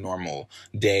feel on a normal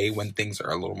day when things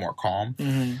are a little more calm.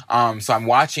 Mm-hmm. So I'm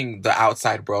watching the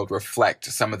outside world reflect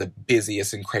some of the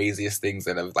busiest and craziest things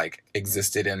that have like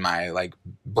existed in my like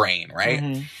brain. Right.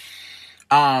 Mm-hmm.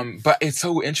 But it's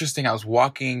so interesting. I was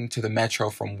walking to the metro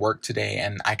from work today,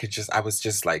 and I was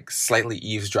just like slightly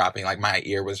eavesdropping. Like my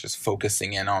ear was just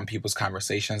focusing in on people's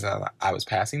conversations as I was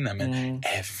passing them, and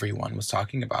everyone was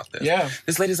talking about this. Yeah.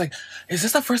 This lady's like, is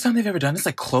this the first time they've ever done this?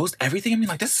 Like closed everything? I mean,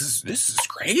 like this is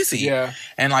crazy. Yeah.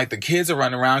 And like the kids are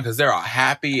running around because they're all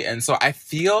happy. And so I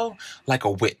feel like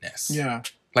a witness. Yeah.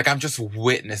 Like I'm just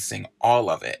witnessing all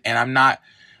of it. And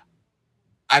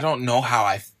I don't know how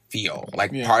I feel.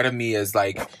 Like part of me is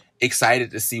like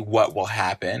excited to see what will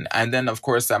happen, and then of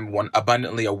course I'm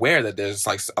abundantly aware that there's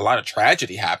like a lot of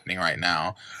tragedy happening right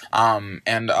now,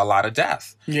 and a lot of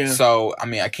death. So I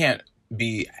mean, I can't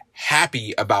be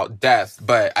happy about death,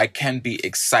 but I can be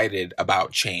excited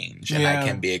about change, and I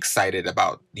can be excited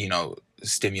about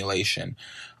stimulation,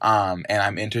 and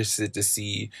I'm interested to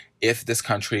see if this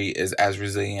country is as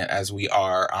resilient as we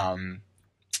are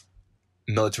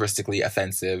militaristically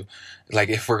offensive, like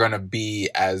if we're going to be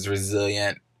as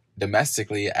resilient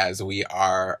domestically as we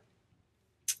are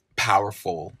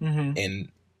powerful in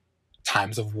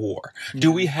times of war.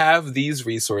 Do we have these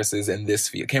resources in this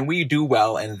field? Can we do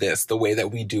well in this the way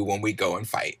that we do when we go and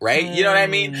fight, right? You know what I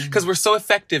mean? Because we're so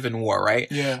effective in war, right?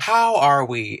 Yeah. How are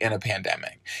we in a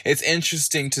pandemic? It's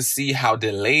interesting to see how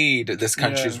delayed this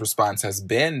country's response has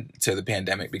been to the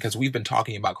pandemic, because we've been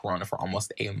talking about corona for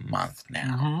almost a month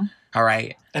now. All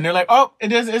right. And they're like, oh,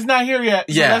 it's not here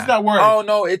yet. So let's not worry. Oh,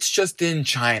 no, it's just in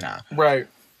China. Right.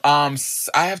 I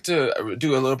have to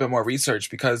do a little bit more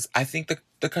research, because I think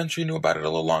the country knew about it a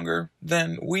little longer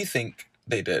than we think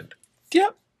they did.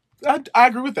 Yep. I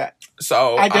agree with that.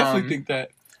 So I definitely think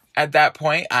that. At that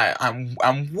point, I'm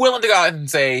willing to go out and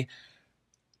say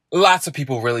lots of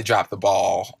people really dropped the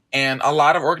ball. And a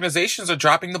lot of organizations are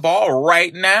dropping the ball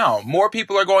right now. More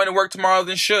people are going to work tomorrow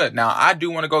than should. Now, I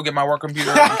do want to go get my work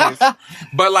computer.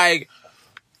 But like,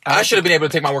 I should have been able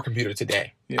to take my work computer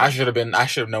today. Yeah. I should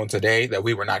have known today that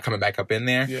we were not coming back up in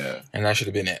there. Yeah. And that should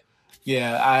have been it.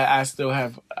 Yeah,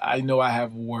 I know I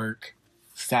have work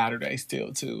Saturday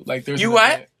still too. Like there's You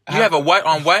what? You have a what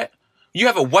on what? You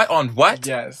have a what on what?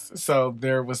 Yes. So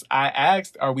I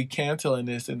asked, are we canceling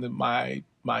this? And then my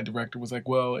director was like,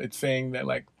 well, it's saying that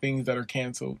like things that are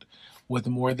canceled with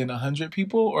more than 100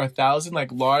 people or 1,000,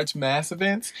 like large mass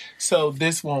events. So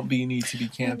this won't need to be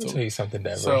canceled. Let me tell you something,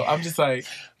 Deborah. So I'm just like,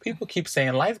 people keep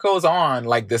saying life goes on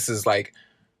like this is like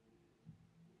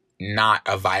not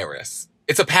a virus.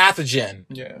 It's a pathogen.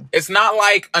 yeah. It's not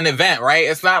like an event, right?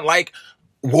 It's not like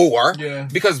war. Yeah.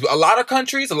 Because a lot of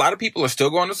countries, a lot of people are still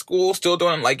going to school, still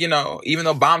doing like, even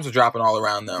though bombs are dropping all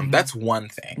around them. Mm-hmm. That's one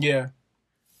thing. Yeah.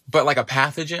 But like a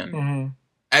pathogen, Mm-hmm.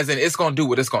 as in it's going to do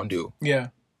what it's going to do. Yeah.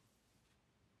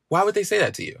 Why would they say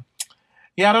that to you?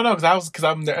 Yeah, I don't know, I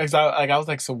was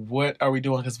like, so what are we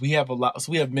doing? Because we have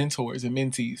we have mentors and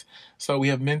mentees. So we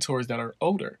have mentors that are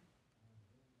older.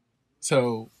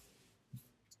 So,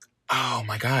 oh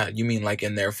my God, you mean like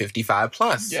in their 55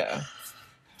 plus? Yeah,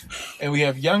 and we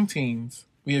have young teens.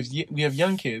 We have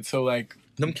young kids. So like,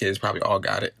 them kids probably all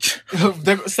got it.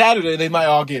 Saturday they might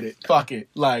all get it. Fuck it,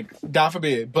 like God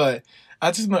forbid. But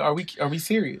I just are we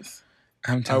serious?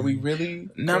 Are we really?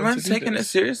 No, I'm not taking it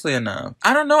seriously enough.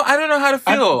 I don't know how to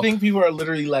feel. I think people are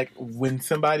literally like, when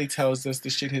somebody tells us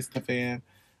the shit hits the fan,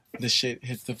 and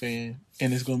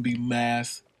it's going to be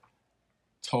mass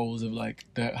tolls of like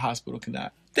the hospital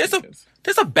cannot. There's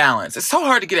a balance. It's so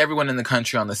hard to get everyone in the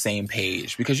country on the same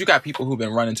page because you got people who've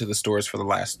been running to the stores for the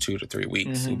last 2 to 3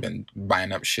 weeks Mm-hmm. who've been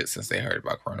buying up shit since they heard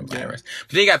about coronavirus. Yeah. But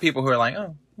then you got people who are like,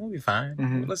 oh, we'll be fine.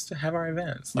 Mm-hmm. Let's have our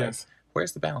events. Like, Yes.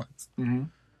 Where's the balance? Mm-hmm.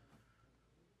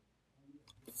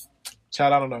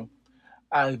 Child, I don't know.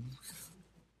 I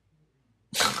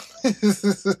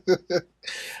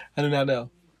do not know.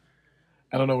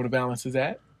 I don't know where the balance is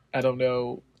at. I don't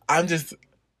know. I'm just,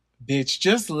 bitch,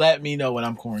 just let me know when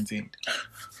I'm quarantined.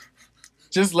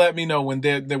 Just let me know when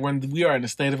when we are in a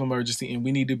state of emergency and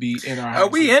we need to be in our house. Are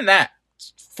we in that?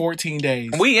 14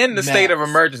 days. We in the max. state of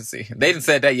emergency. They done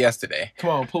said that yesterday. Come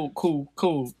on,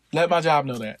 cool. Let my job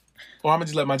know that. Or I'm going to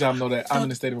just let my job know that I'm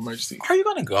in a state of emergency. Are you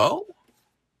going to go?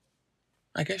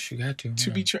 I guess you got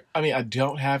to. I mean, I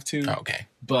don't have to. Oh, okay.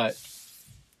 But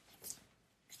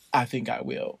I think I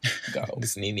will go.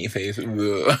 This Nene face.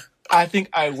 Ugh. I think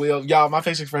I will. Y'all, my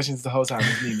facial expressions the whole time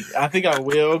is Nene. I think I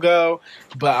will go,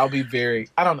 but I'll be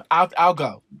I'll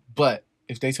go. But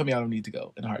if they tell me I don't need to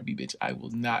go in a heartbeat, bitch, I will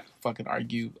not fucking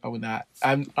argue. I will not.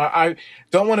 I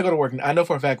don't want to go to work. I know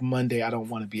for a fact Monday I don't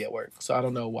want to be at work. So I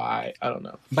don't know why. I don't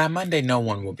know. By Monday, no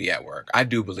one will be at work. I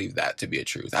do believe that to be a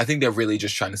truth. I think they're really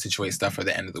just trying to situate stuff for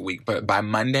the end of the week. But by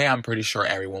Monday, I'm pretty sure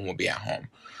everyone will be at home.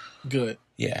 Good.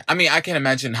 Yeah. I mean, I can't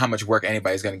imagine how much work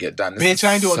anybody's going to get done. Bitch,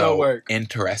 I ain't doing no work.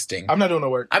 Interesting. I'm not doing no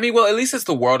work. I mean, well, at least it's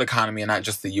the world economy and not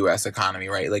just the U.S. economy,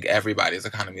 right? Like everybody's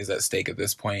economy is at stake at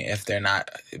this point if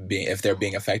they're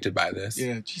being affected by this.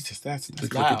 Yeah, Jesus, that's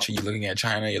Look loud. at you. You're looking at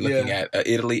China. You're looking at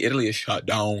Italy. Italy is shut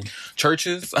down.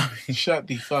 Churches. I mean, Shut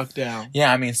the fuck down.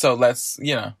 yeah, I mean, so let's,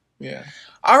 Yeah.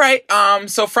 All right.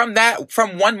 So from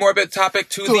one morbid topic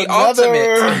to the another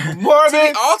ultimate. morbid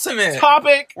To the ultimate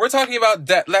topic. We're talking about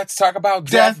death. Let's talk about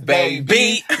death,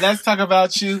 baby. Let's talk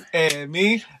about you and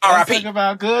me. Let's R.I.P. talk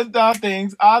about good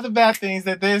things, all the bad things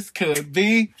that this could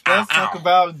be. Let's talk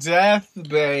about death,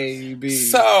 baby.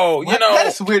 So,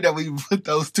 that's weird that we put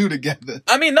those two together.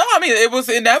 I mean, it was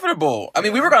inevitable. I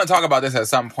mean, we were going to talk about this at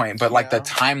some point, but like the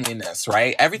timeliness,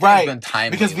 right? Everything's been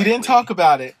timely. Because we didn't talk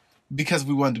about it because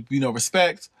we wanted to,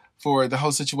 respect for the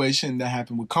whole situation that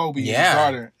happened with Kobe and his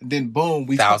daughter. And then boom,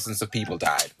 thousands of people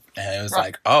died. And it was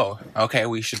like, oh, okay,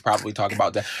 we should probably talk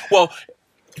about that. Well,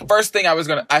 first thing I was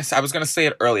gonna say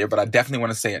it earlier, but I definitely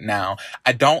want to say it now.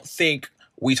 I don't think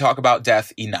we talk about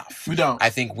death enough. We don't. I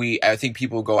think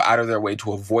people go out of their way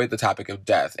to avoid the topic of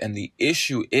death. And the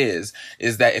issue is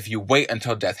that if you wait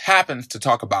until death happens to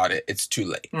talk about it, it's too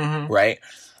late. Mm-hmm. Right?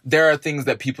 There are things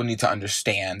that people need to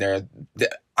understand.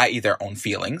 I.e. their own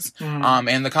feelings,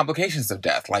 and the complications of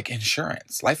death, like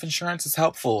insurance. Life insurance is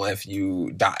helpful if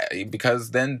you die,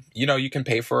 because then, you can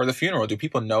pay for the funeral. Do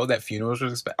people know that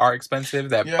funerals are expensive?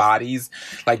 That bodies,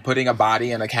 like putting a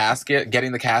body in a casket,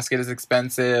 getting the casket is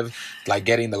expensive, like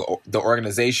getting the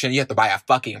organization, you have to buy a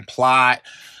fucking plot.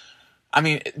 I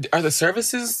mean, are the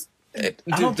services...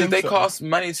 Do they cost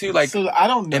money too? Like, so I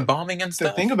don't know. Embalming and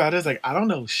stuff? The thing about it is, like, I don't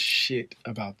know shit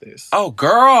about this. Oh,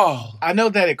 girl. I know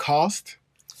that it cost,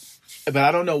 but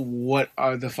I don't know what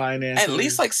are the finances. At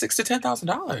least like $6,000 to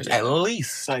 $10,000. At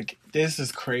least. Like, this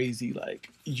is crazy. Like,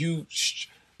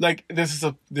 this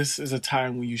is a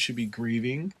time when you should be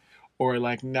grieving or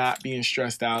like not being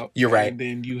stressed out. You're right. And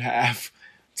then you have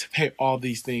to pay all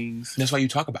these things. That's why you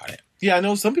talk about it. Yeah, I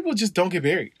know some people just don't get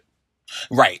buried.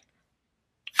 Right.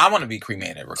 I want to be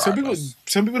cremated regardless.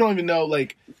 Some people don't even know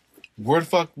like where the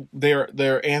fuck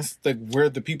their ants, like where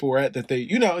the people were at that they,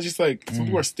 you know, it's just like some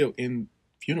people are still in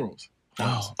funerals.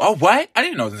 Oh, what? I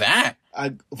didn't know that. Oh,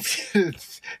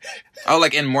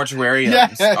 like in mortuariums.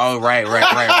 Yes. Oh, right.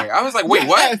 I was like, wait,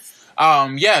 Yes.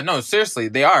 what? Yeah, no, seriously,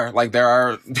 they are. Like, there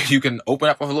are, you can open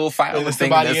up a little file and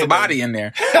thing, and there's a body in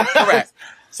there. Correct.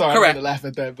 Sorry, Correct. I'm gonna laugh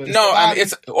at that, but No, I mean,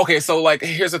 it's okay. So, like,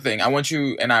 here's the thing. I want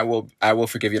you, and I will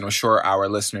forgive you, and I'm sure our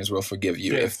listeners will forgive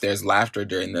you if there's laughter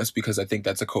during this, because I think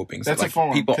that's a coping. That's like, a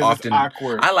form. People often. It's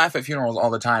awkward. I laugh at funerals all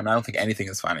the time, and I don't think anything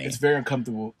is funny. It's very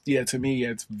uncomfortable. Yeah, to me,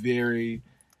 it's very.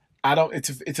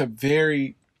 It's a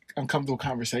very uncomfortable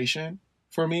conversation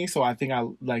for me. So I think I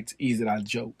like to ease it. I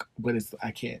joke, but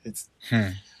I can't.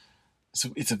 So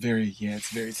it's a very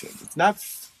It's not.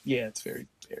 Yeah, it's very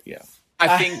yeah.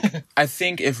 I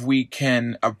think if we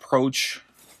can approach,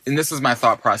 and this is my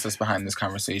thought process behind this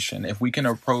conversation, if we can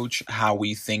approach how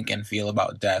we think and feel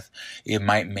about death, it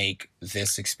might make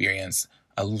this experience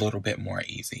a little bit more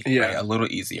easy. Yeah. Right? A little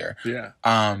easier. Yeah.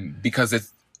 Because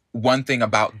it's one thing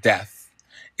about death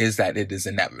is that it is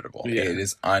inevitable. Yeah. It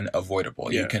is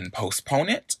unavoidable. Yeah. You can postpone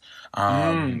it,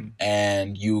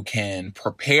 and you can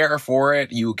prepare for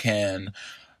it. You can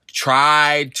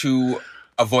try to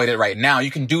avoid it right now. You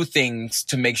can do things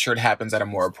to make sure it happens at a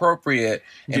more appropriate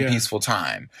and peaceful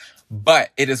time.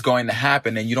 But it is going to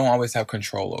happen, and you don't always have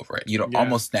control over it. You don't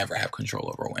almost never have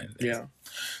control over when it is. Yeah.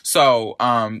 So,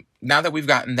 now that we've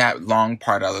gotten that long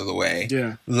part out of the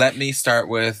way, let me start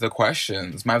with the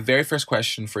questions. My very first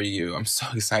question for you. I'm so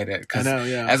excited because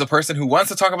as a person who wants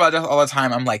to talk about death all the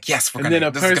time, I'm like, yes, this is going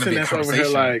to be a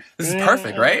conversation. Like, this is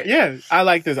perfect, right? Yeah, I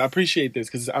like this. I appreciate this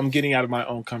because I'm getting out of my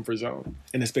own comfort zone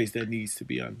in a space that needs to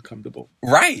be uncomfortable.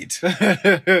 Right.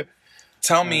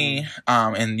 Tell me,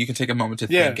 and you can take a moment to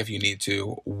think if you need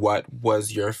to, what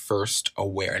was your first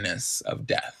awareness of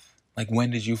death? Like,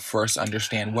 when did you first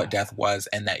understand what death was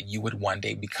and that you would one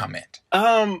day become it?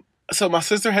 So my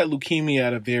sister had leukemia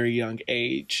at a very young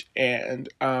age, and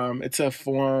it's a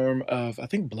form of, I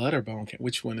think, blood or bone cancer.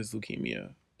 Which one is leukemia?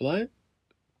 Blood?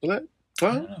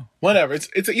 Bone? Whatever.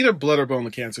 It's either blood or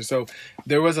bone cancer. So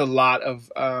there was a lot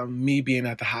of me being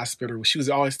at the hospital. She was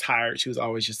always tired. She was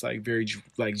always just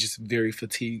very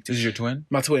fatigued. This is your twin?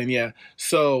 My twin, yeah.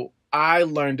 So I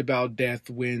learned about death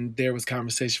when there was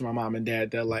conversation with my mom and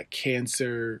dad that like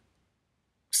cancer,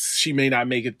 she may not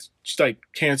make it. Like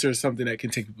cancer is something that can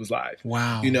take people's lives.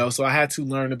 Wow. You know, so I had to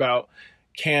learn about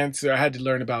cancer. I had to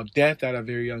learn about death at a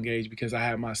very young age because I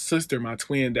had my sister, my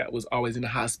twin, that was always in the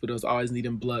hospitals, always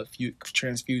needing blood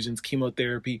transfusions,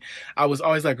 chemotherapy. I was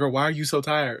always like, girl, why are you so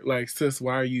tired? Like, sis,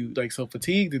 why are you like so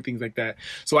fatigued and things like that?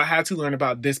 So I had to learn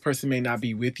about this person may not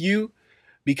be with you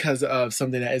because of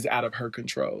something that is out of her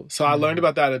control. So I learned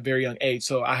about that at a very young age.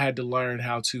 So I had to learn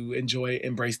how to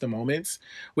embrace the moments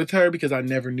with her because I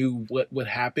never knew what would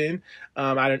happen.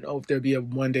 I don't know if there'd be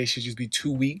one day she'd just be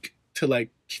too weak to like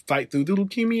fight through the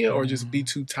leukemia or just be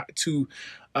too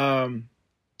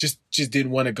just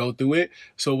didn't want to go through it.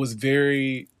 So it was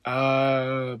very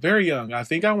young. I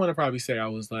think I want to probably say I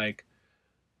was like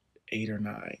 8 or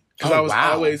 9. Because I was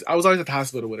always at the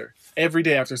hospital with her every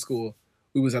day after school.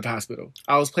 We was at the hospital.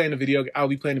 I'll be playing a video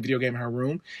game in her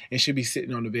room, and she'd be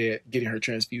sitting on the bed getting her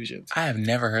transfusions. I have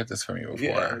never heard this from you before.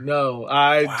 Yeah, no,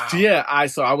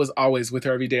 so I was always with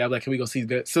her every day. I'm like, can we go see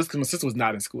the sister? Because my sister was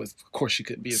not in school. Of course, she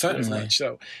couldn't be in school as much.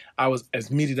 So I was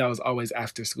always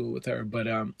after school with her. But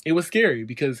it was scary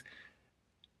because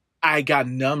I got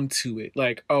numb to it.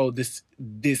 Like, oh, this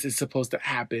is supposed to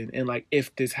happen, and like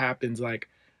if this happens, like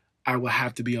I will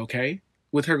have to be okay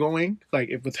with her going. Like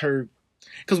if with her.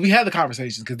 Because we had the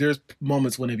conversations, because there's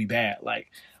moments when it'd be bad,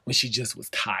 like when she just was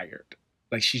tired.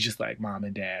 Like she's just like, Mom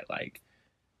and Dad, like,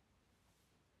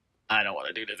 I don't want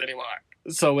to do this anymore.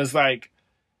 So it's like,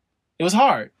 it was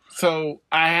hard. So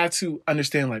I had to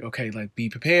understand, like, okay, like be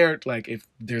prepared. Like if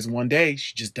there's one day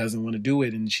she just doesn't want to do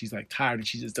it and she's like tired and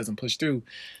she just doesn't push through,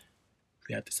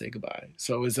 we have to say goodbye.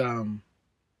 So it's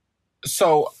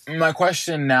So my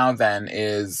question now then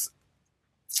is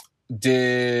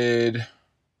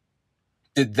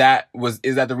is that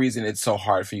the reason it's so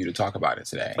hard for you to talk about it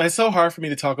today? It's so hard for me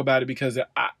to talk about it because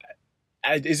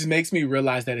it just makes me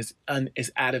realize that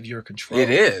it's out of your control. It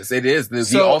is.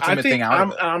 The ultimate thing out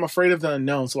of it. I'm afraid of the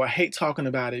unknown, so I hate talking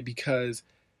about it because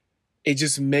it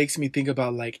just makes me think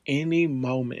about like any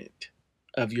moment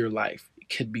of your life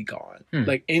could be gone. Hmm.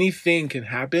 Like anything can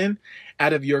happen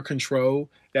out of your control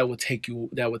that will take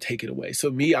it away. So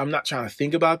me, I'm not trying to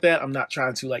think about that. I'm not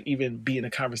trying to like even be in a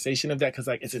conversation of that because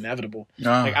like it's inevitable.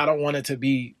 Like I don't want it to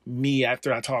be me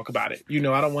after I talk about it. You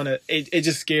know, I don't want to. It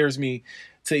just scares me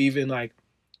to even like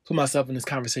put myself in this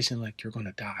conversation. Like you're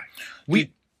gonna die.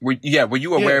 Were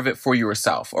you aware of it for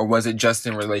yourself, or was it just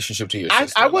in relationship to your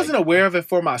sister? I wasn't aware of it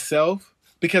for myself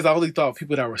because I only thought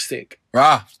people that were sick.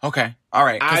 Okay. All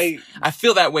right. I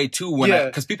feel that way too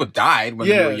because people died when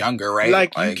they were younger, right?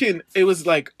 Like it was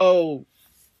like, oh,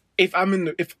 if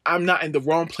I'm not in the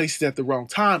wrong places at the wrong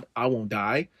time, I won't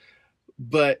die.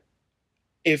 But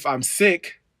if I'm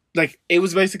sick, like it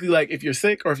was basically like if you're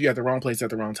sick or if you're at the wrong place at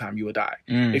the wrong time, you would die.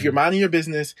 If you're minding your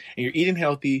business and you're eating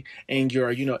healthy and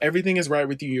you're, everything is right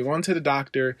with you, you're going to the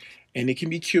doctor and it can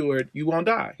be cured, you won't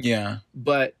die. Yeah.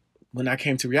 But when I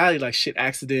came to reality, like shit,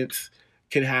 accidents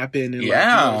can happen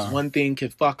and one thing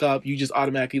could fuck up. You just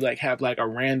automatically like have like a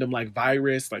random like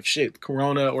virus, like shit,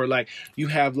 corona, or like you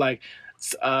have like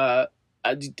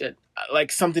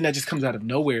like something that just comes out of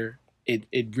nowhere.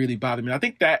 It really bothered me. I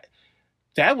think that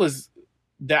was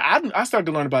that I started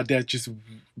to learn about death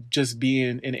just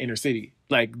being in the inner city,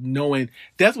 like knowing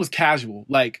death was casual.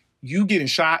 Like you getting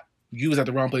shot, you was at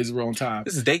the wrong place at the wrong time.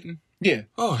 This is Dayton. Yeah.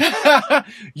 Oh. I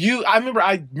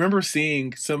remember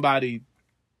seeing somebody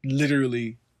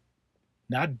literally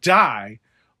not die,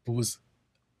 but was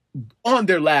on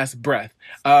their last breath.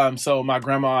 So my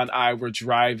grandma and I were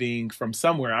driving from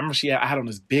somewhere. I remember I had on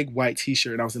this big white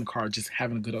t-shirt and I was in the car just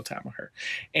having a good old time with her.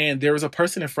 And there was a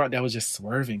person in front that was just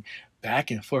swerving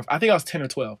back and forth. I think I was 10 or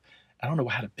 12. I don't know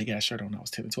what I had a big ass shirt on when I was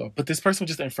 10 and 12, but this person was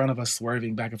just in front of us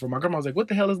swerving back and forth. My grandma was like, what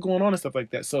the hell is going on and stuff like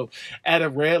that. So at a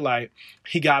red light,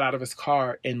 he got out of his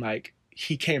car and like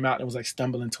he came out and was like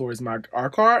stumbling towards our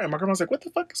car. And my grandma was like, what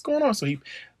the fuck is going on? So he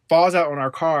falls out on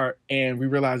our car and we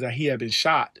realized that he had been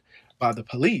shot by the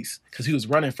police because he was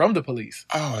running from the police.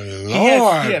 Oh,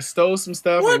 Lord. He had stole some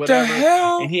stuff or whatever. The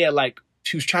hell? And he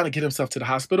was trying to get himself to the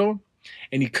hospital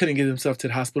and he couldn't get himself to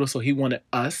the hospital. So he wanted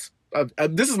us.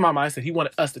 This is my mindset. He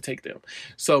wanted us to take them.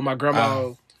 So my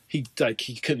grandma, he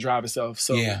couldn't drive himself.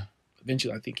 So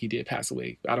eventually, I think he did pass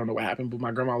away. I don't know what happened, but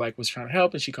my grandma was trying to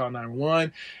help, and she called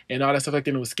 911 and all that stuff like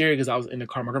that. And it was scary because I was in the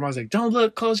car. My grandma was like, "Don't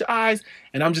look, close your eyes,"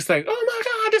 and I'm just like, "Oh my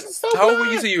god, this is so." How old were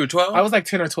you? So you were 12? I was like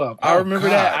 10 or 12. I remember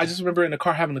that. I just remember in the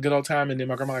car having a good old time, and then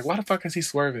my grandma like, "Why the fuck is he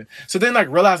swerving?" So then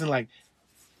realizing like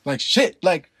shit,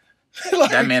 like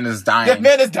that man is dying. That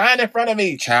man is dying in front of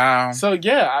me. Child. So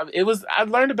yeah, I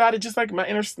learned about it just like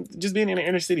just being in the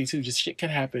inner city too. Just shit can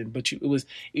happen, but it was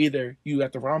either you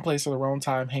at the wrong place or the wrong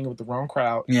time, hanging with the wrong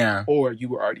crowd, or you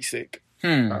were already sick.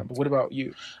 But what about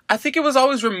you? I think it was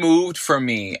always removed from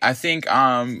me. I think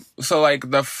so like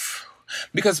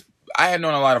because I had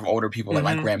known a lot of older people, like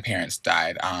my grandparents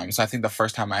died. So I think the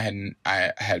first time I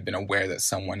had been aware that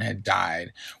someone had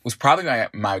died was probably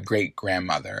my great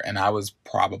grandmother, and I was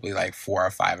probably like 4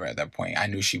 or 5 at that point. I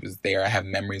knew she was there. I have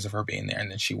memories of her being there, and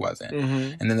then she wasn't.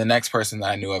 And then the next person that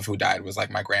I knew of who died was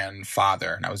like my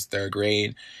grandfather, and I was 3rd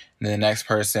grade. And then the next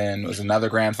person was another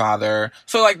grandfather.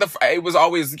 So like it was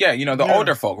always the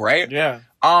older folk, right? Yeah.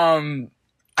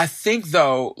 I think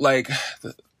though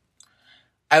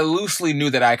I loosely knew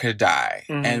that I could die.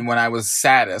 And when I was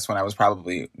saddest,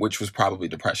 which was probably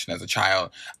depression as a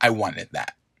child, I wanted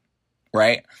that.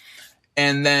 Right?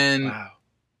 And then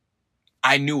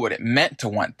I knew what it meant to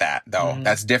want that, though.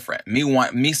 That's different.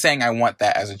 Me saying I want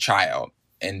that as a child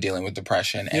and dealing with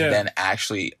depression and then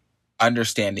actually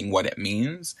understanding what it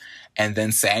means and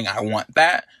then saying I want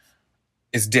that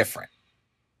is different.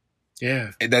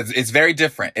 Yeah, it's very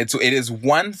different. It is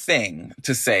one thing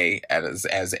to say as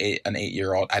an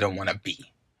 8-year-old, I don't want to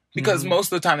be, because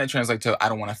most of the time that translates to I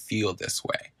don't want to feel this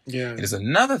way. Yeah, it is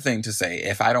another thing to say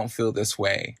if I don't feel this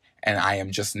way and I am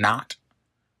just not,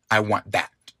 I want that.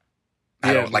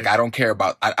 I don't care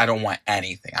about. I don't want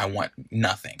anything. I want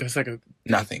nothing. That's like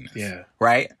nothingness. Yeah.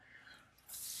 Right.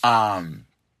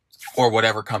 Or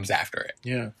whatever comes after it.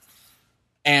 Yeah.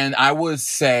 And I would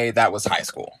say that was high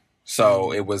school.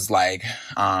 So it was like,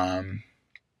 I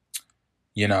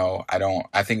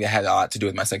think it had a lot to do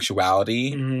with my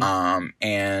sexuality.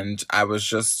 And I was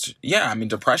just,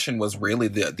 depression was really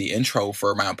the intro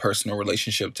for my personal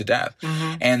relationship to death.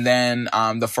 And then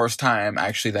the first time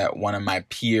actually that one of my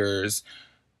peers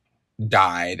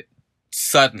died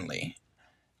suddenly,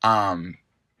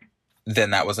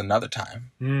 then that was another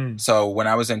time. So when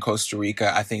I was in Costa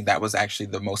Rica, I think that was actually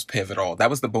the most pivotal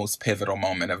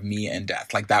moment of me and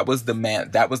death. Like that was the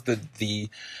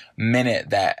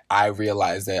minute that I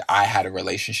realized that I had a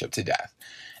relationship to death.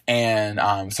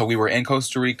 And so we were in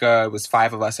Costa Rica. It was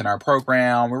 5 of us in our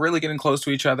program. We're really getting close to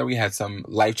each other. We had some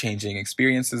life-changing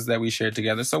experiences that we shared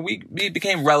together. So we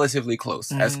became relatively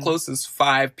close, as close as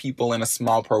 5 people in a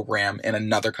small program in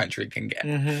another country can get.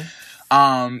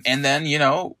 And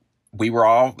then,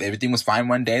 everything was fine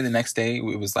one day. The next day,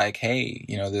 it was like, hey,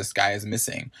 this guy is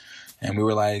missing. And we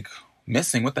were like,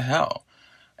 missing? What the hell?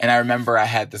 And I remember I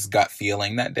had this gut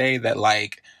feeling that day that,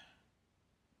 like,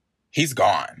 he's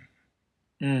gone.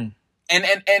 And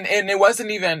it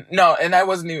wasn't even,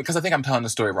 because I think I'm telling the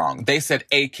story wrong. They said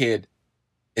a kid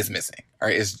is missing or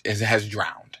has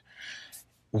drowned.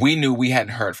 We knew we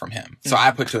hadn't heard from him. So I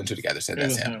put 2 and 2 together, said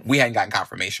that's him. We hadn't gotten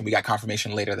confirmation. We got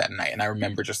confirmation later that night. And I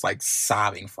remember just like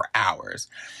sobbing for hours.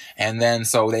 And then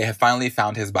so they had finally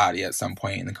found his body at some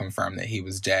point and confirmed that he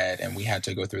was dead. And we had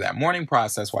to go through that mourning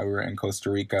process while we were in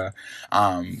Costa Rica,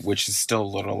 which is still a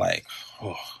little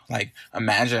like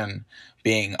imagine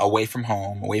being away from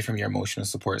home, away from your emotional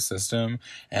support system,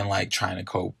 and like trying to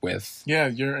cope with. Yeah,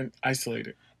 you're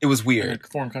isolated. It was weird. In a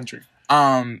foreign country.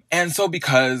 And so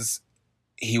because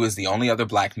he was the only other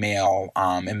Black male,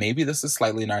 and maybe this is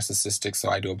slightly narcissistic, so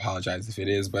I do apologize if it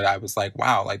is, but I was like,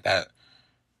 wow, like that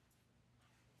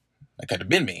could have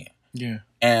been me. Yeah.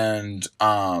 And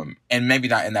maybe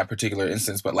not in that particular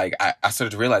instance, but like I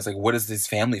started to realize, like, what does this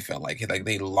family feel like? Like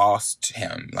they lost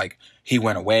him. Like he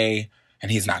went away and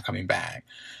he's not coming back.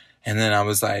 And then I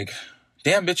was like,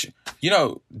 damn, bitch,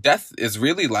 death is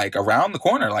really like around the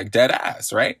corner, like dead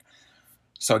ass, right?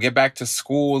 So I get back to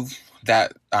school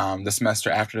that the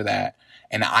semester after that,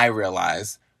 and I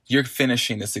realized you're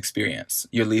finishing this experience.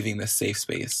 You're leaving this safe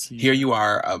space. Yeah. Here you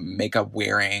are, a makeup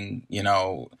wearing,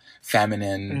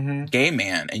 feminine gay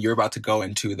man, and you're about to go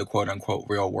into the quote unquote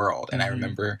real world. And I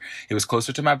remember it was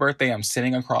closer to my birthday. I'm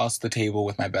sitting across the table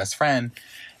with my best friend,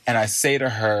 and I say to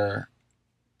her,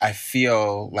 I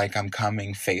feel like I'm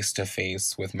coming face to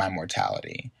face with my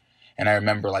mortality. And I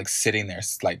remember like sitting there,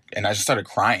 like, and I just started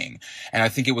crying. And I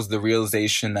think it was the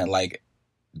realization that like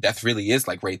death really is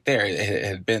like right there. It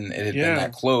had been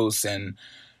that close, and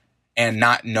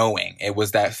not knowing. It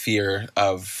was that fear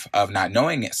of not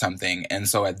knowing something. And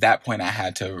so at that point, I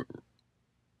had to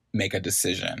make a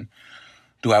decision.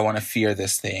 Do I want to fear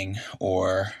this thing,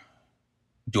 or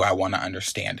do I want to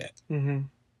understand it?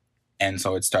 And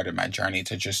so it started my journey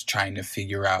to just trying to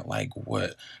figure out, like,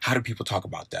 how do people talk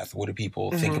about death? What do people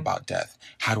think about death?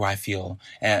 How do I feel?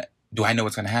 Do I know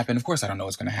what's going to happen? Of course I don't know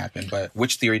what's going to happen, but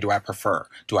which theory do I prefer?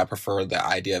 Do I prefer the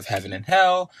idea of heaven and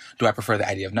hell? Do I prefer the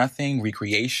idea of nothing,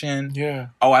 recreation? Yeah.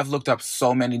 Oh, I've looked up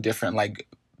so many different, like,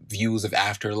 views of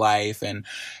afterlife, and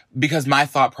because my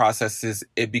thought process is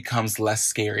it becomes less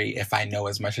scary if I know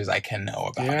as much as I can know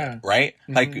about it, right?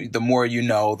 Like the more you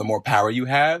know, the more power you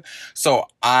have. So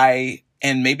and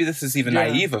maybe this is even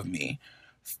naive of me,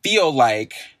 feel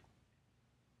like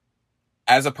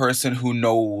as a person who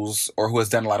knows or who has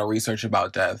done a lot of research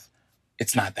about death,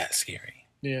 it's not that scary.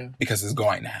 Yeah. Because it's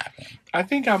going to happen. I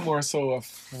think I'm more so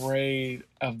afraid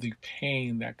of the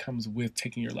pain that comes with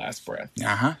taking your last breath.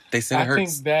 They said it hurts. I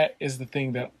think that is the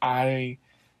thing that I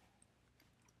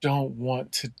don't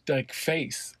want to like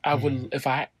face. I would,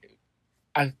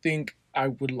 I think I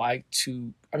would like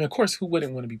to, of course, who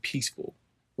wouldn't want to be peaceful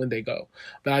when they go?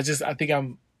 But I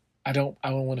don't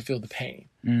want to feel the pain.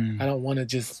 I don't want to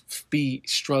just be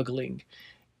struggling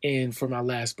for my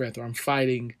last breath, or I'm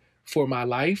fighting for my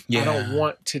life. I don't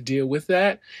want to deal with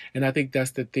that. And I think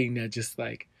that's the thing that just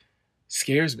like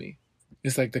scares me.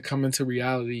 It's like the coming to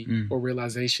reality or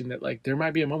realization that like there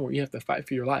might be a moment where you have to fight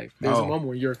for your life. There's a moment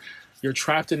where you're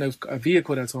trapped in a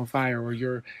vehicle that's on fire, or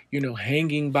you're,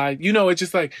 hanging by, it's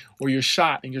just like, or you're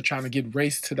shot and you're trying to get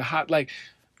raced to the hot, like,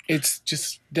 it's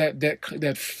just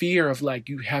that fear of like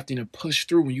you have to push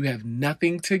through when you have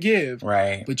nothing to give,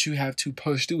 right? But you have to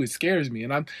push through. It scares me,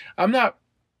 and I'm not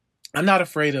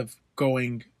afraid of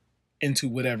going into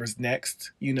whatever's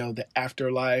next, the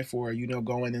afterlife, or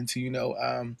going into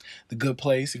The Good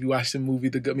Place. If you watch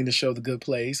the show The Good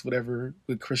Place, whatever,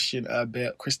 with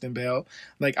Kristen Bell,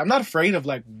 like I'm not afraid of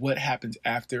like what happens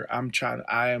after.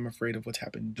 I am afraid of what's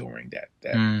happened during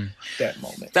that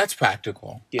moment. That's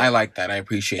practical. I like that. I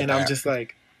appreciate that. And I'm just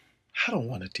like, I don't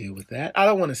want to deal with that. I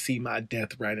don't want to see my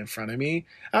death right in front of me.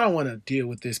 I don't want to deal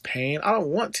with this pain. I don't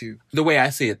want to. The way I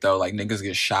see it, though, like niggas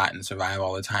get shot and survive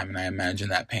all the time, and I imagine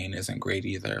that pain isn't great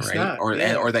either, it's right? Not,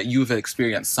 or that you've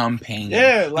experienced some pain.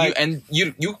 Yeah, like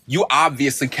you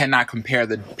obviously cannot compare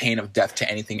the pain of death to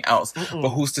anything else. But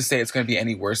who's to say it's going to be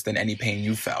any worse than any pain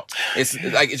you felt? It's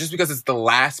like just because it's the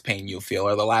last pain you feel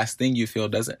or the last thing you feel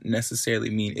doesn't necessarily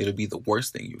mean it'll be the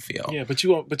worst thing you feel. Yeah, but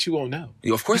you won't know.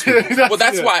 Of course, well,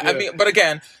 that's why. I mean, But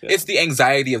again, it's the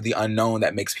anxiety of the unknown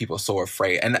that makes people so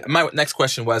afraid. And my next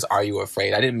question was, are you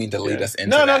afraid? I didn't mean to lead us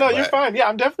into that. No, you're fine. Yeah,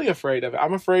 I'm definitely afraid of it.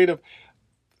 I'm afraid of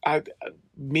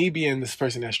me being this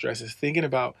person that stresses, thinking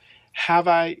about, have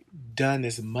I done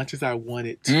as much as I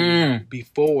wanted to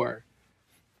before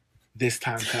this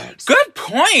time comes? Good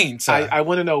point. I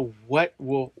want to know what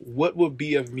will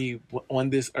be of me on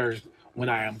this earth when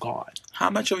I am gone. How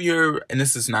much of your, and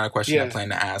this is not a question I plan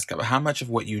to ask, but how much of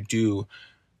what you do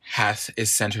is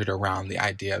centered around the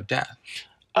idea of death?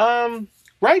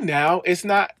 Right now, it's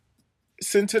not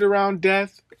centered around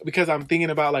death because I'm thinking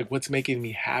about like what's making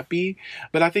me happy.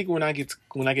 But I think when I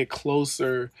get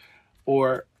closer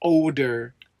or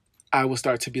older, I will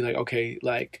start to be like, okay,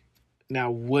 like now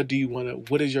what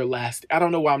is your last? I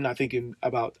don't know why I'm not thinking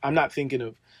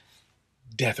of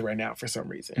death right now for some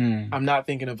reason. I'm not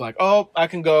thinking of like, oh, I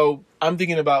can go. I'm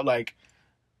thinking about like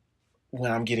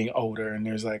when I'm getting older and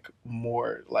there's like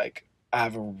more like I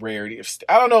have a rarity of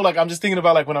I don't know, like I'm just thinking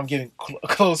about like when I'm getting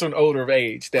closer and older of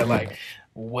age that like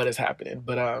what is happening.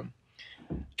 But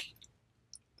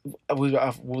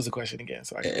what was the question again?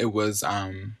 So it was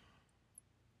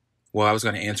well, I was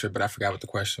going to answer it, but I forgot what the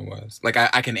question was. Like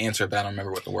I can answer it, but I don't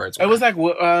remember what the words were. It was like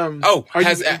what?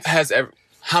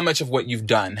 How much of what you've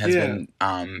done has been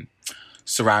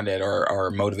surrounded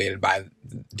or motivated by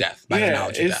death, by the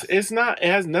knowledge of death? It's not. It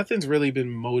has nothing's really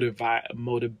been motivated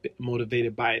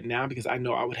by it now because I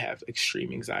know I would have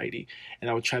extreme anxiety and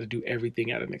I would try to do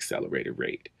everything at an accelerated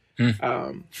rate.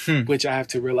 Which I have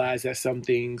to realize that some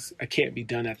things can't be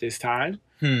done at this time.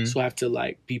 So I have to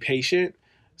like be patient.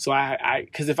 So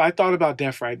because if I thought about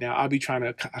death right now, I'll be trying to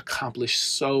accomplish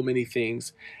so many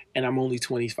things, and I'm only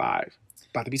 25,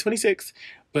 about to be 26.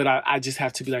 But I just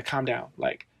have to be like, calm down,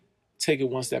 like take it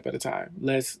one step at a time.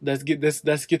 Let's get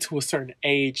to a certain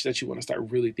age that you want to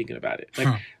start really thinking about it.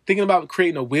 Like thinking about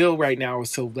creating a will right now,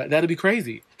 so that'd be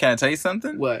crazy. Can I tell you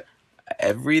something? What?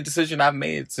 Every decision I've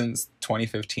made since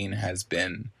 2015 has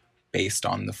been based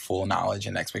on the full knowledge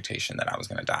and expectation that I was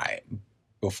going to die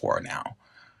before now.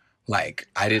 Like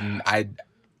I didn't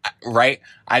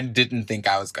think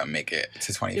I was going to make it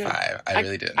to 25. Yeah, I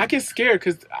really didn't. I get scared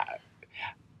because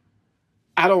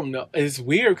I don't know. It's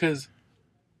weird because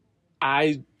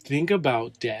I think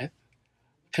about death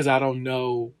because I don't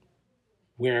know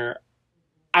where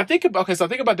I think about. Okay, so I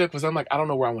think about death because I'm like, I don't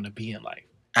know where I want to be in life.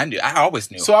 I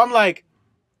always knew. So I'm like,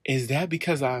 is that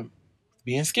because I'm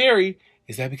being scary?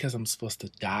 Is that because I'm supposed to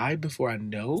die before I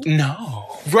know?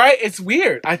 No. Right? It's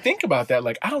weird. I think about that.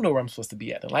 Like, I don't know where I'm supposed to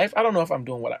be at in life. I don't know if I'm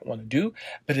doing what I want to do.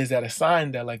 But is that a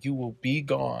sign that, like, you will be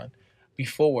gone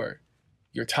before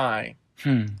your time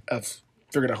of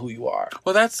figuring out who you are?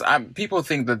 Well, that's... people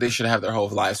think that they should have their whole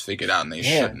lives figured out, and they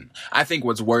shouldn't. I think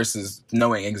what's worse is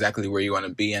knowing exactly where you want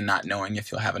to be and not knowing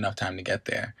if you'll have enough time to get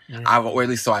there. Or at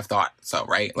least so I've thought so,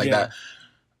 right? Like,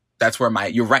 that's where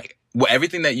you're right. Well,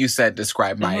 everything that you said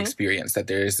described my experience, that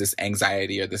there is this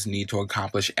anxiety or this need to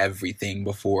accomplish everything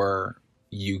before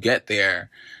you get there.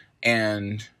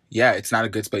 And yeah, it's not a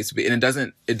good space to be. And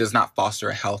it does not foster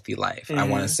a healthy life. I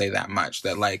want to say that much,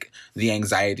 that like the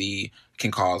anxiety can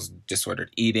cause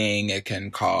disordered eating. It can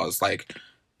cause like,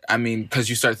 I mean, because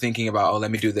you start thinking about, oh,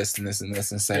 let me do this and this and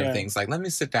this instead of things like, let me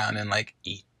sit down and like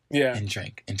eat. And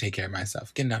drink and take care of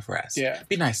myself. Get enough rest.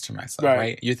 Be nice to myself,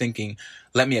 right? You're thinking,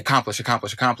 let me accomplish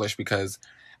because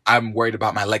I'm worried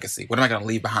about my legacy. What am I going to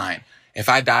leave behind? If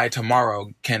I die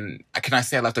tomorrow, can I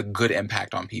say I left a good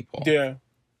impact on people? Yeah.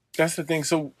 That's the thing.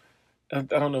 So, I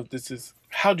don't know if this is...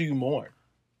 How do you mourn?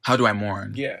 How do I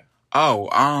mourn? Yeah. Oh,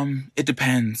 it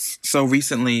depends. So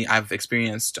recently I've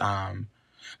experienced...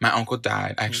 my uncle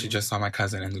died. I actually just saw my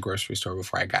cousin in the grocery store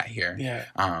before I got here.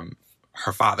 Yeah.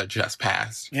 Her father just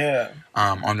passed. Yeah.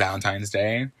 On Valentine's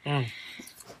Day.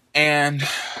 And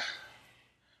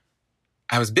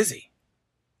I was busy.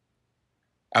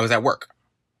 I was at work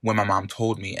when my mom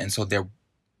told me. And so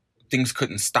things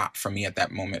couldn't stop for me at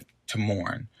that moment to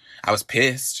mourn. I was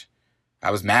pissed.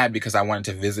 I was mad because I wanted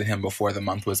to visit him before the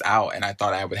month was out. And I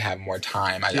thought I would have more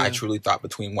time. I truly thought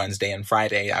between Wednesday and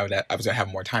Friday, I was going to have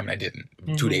more time. And I didn't.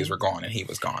 2 days were gone and he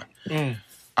was gone.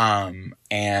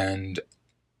 And...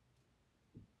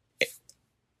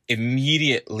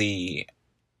 immediately,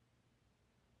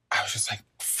 I was just like,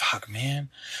 fuck, man.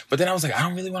 But then I was like, I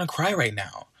don't really want to cry right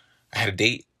now. I had a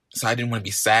date, so I didn't want to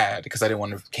be sad because I didn't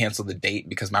want to cancel the date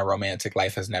because my romantic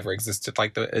life has never existed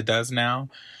like it does now.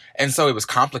 And so it was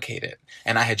complicated.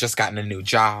 And I had just gotten a new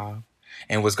job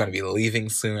and was going to be leaving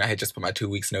soon. I had just put my 2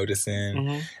 weeks notice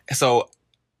in. So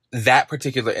that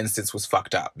particular instance was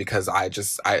fucked up because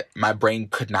my brain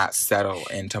could not settle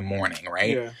into mourning,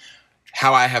 right? Yeah.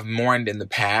 how I have mourned in the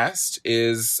past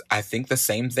is, I think, the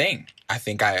same thing. I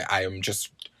think I am just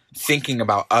thinking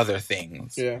about other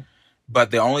things. Yeah.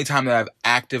 But the only time that I've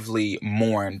actively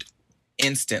mourned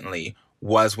instantly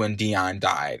was when Dion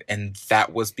died. And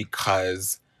that was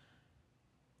because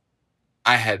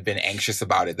I had been anxious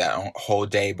about it that whole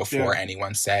day before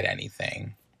anyone said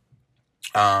anything.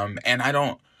 And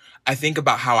I think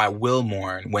about how I will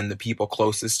mourn when the people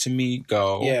closest to me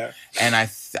go. Yeah. And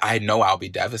I know I'll be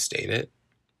devastated.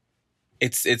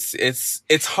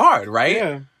 It's hard, right?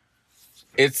 Yeah.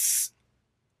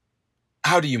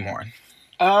 How do you mourn?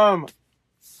 I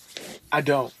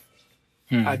don't.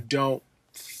 I don't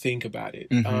think about it.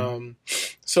 Mm-hmm.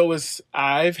 So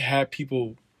I've had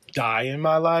people die in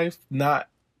my life.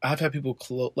 I've had people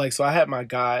so I had my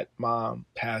godmom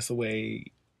pass away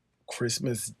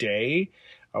Christmas Day.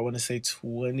 I want to say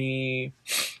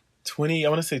 2020, I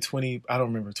want to say 20, I don't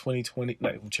remember, 2020,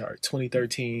 like,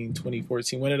 2013,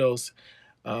 2014, one of those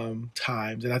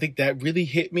times. And I think that really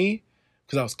hit me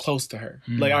because I was close to her.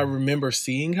 Like, I remember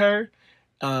seeing her,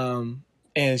 and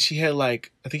she had I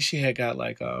think she had got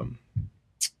I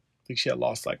think she had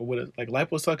lost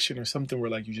liposuction or something where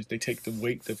they take the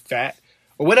weight, the fat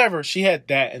or whatever. She had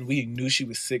that, and we knew she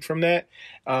was sick from that.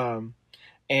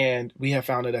 And we had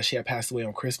found out that she had passed away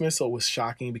on Christmas, so it was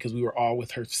shocking because we were all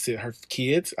with her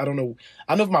kids. I don't know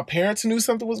if my parents knew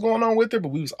something was going on with her,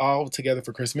 but we was all together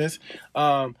for Christmas.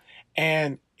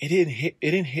 And it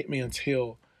didn't hit me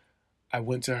until I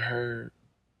went to her.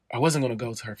 I wasn't going to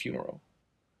go to her funeral,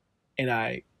 and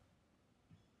I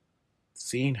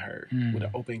seen her with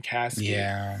an open casket,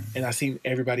 and I seen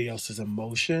everybody else's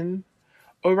emotion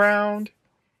around.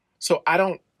 So I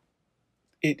don't.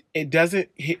 It doesn't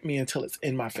hit me until it's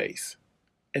in my face,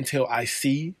 until I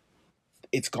see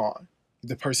it's gone.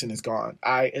 The person is gone.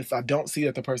 If I don't see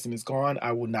that the person is gone,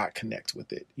 I will not connect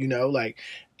with it.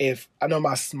 If I know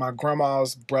my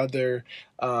grandma's brother,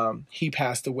 he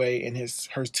passed away, and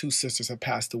her two sisters have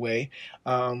passed away.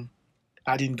 I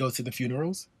didn't go to the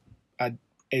funerals.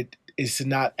 It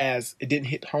didn't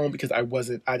hit home because I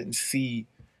didn't see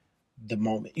the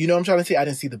moment. You know what I'm trying to say? I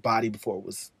didn't see the body before.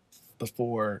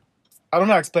 I don't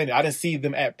know how to explain it. I didn't see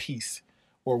them at peace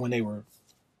or when they were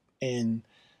in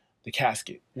the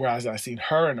casket. Whereas I seen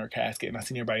her in her casket, and I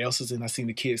seen everybody else's, and I seen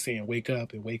the kids saying, wake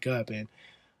up, and wake up. And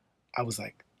I was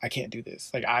like, I can't do this.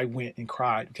 Like, I went and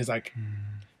cried because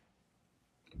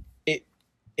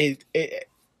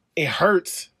it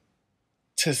hurts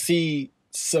to see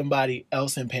somebody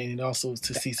else in pain, and also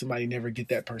to see somebody never get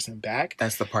that person back.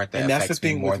 That's the part that affects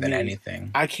me more than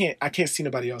anything. I can't see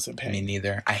nobody else in pain. Me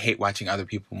neither. I hate watching other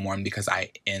people mourn because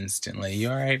I instantly, you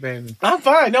all right, baby? I'm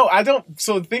fine. No, I don't.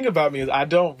 So the thing about me is I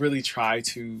don't really try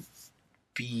to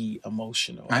be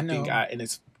emotional. I know. And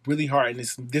it's really hard.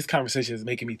 And this conversation is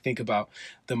making me think about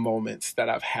the moments that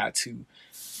I've had to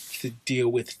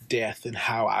deal with death and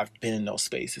how I've been in those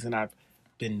spaces, and I've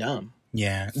been numb.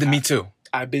 Yeah, me too.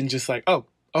 I've been just like, oh,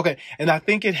 okay. And I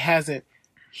think it hasn't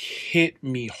hit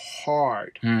me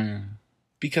hard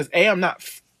because I'm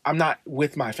not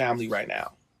with my family right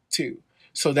now too.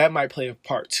 So that might play a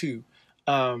part too.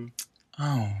 Oh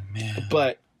man.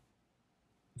 But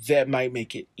that might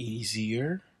make it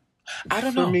easier. I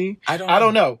don't know. For me. I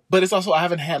don't know. But it's also, I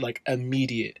haven't had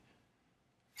immediate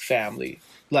family.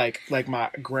 Like my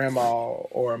grandma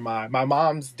or my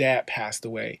mom's dad passed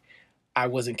away. I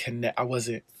wasn't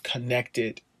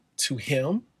connected to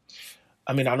him.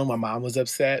 I mean, I know my mom was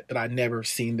upset, but I never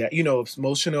seen that. It's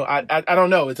emotional. I don't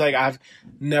know. It's like I've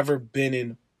never been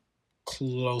in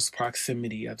close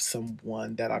proximity of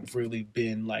someone that I've really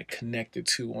been connected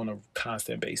to on a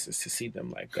constant basis to see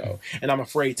them go. And I'm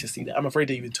afraid to see that. I'm afraid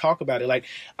to even talk about it.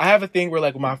 I have a thing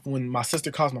where when my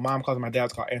sister calls, my mom calls, my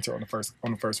dad's call, answer on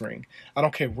the first ring. I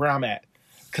don't care where I'm at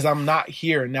because I'm not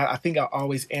here. Now I think I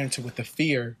always answer with the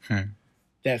fear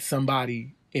that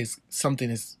somebody is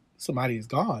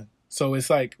gone. So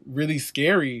it's really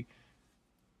scary.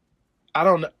 I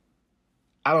don't know.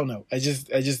 I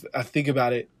think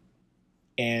about it,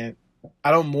 and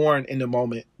I don't mourn in the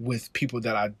moment with people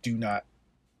that I do not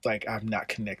I've not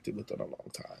connected with in a long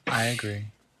time. I agree.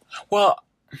 Well,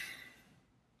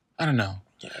 I don't know.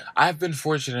 Yeah. I've been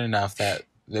fortunate enough that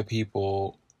the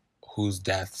people whose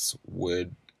deaths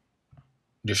would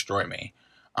destroy me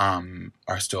are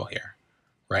still here.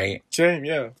 Right? Same,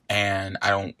 yeah. And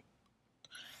it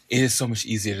is so much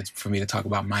easier for me to talk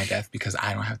about my death because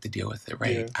I don't have to deal with it,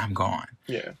 right? Yeah. I'm gone.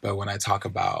 Yeah. But when I talk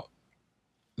about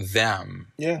them,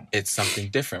 it's something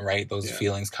different, right? Those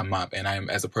feelings come up. And I'm,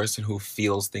 as a person who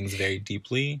feels things very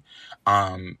deeply,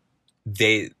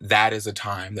 that is a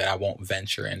time that I won't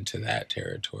venture into that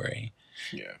territory.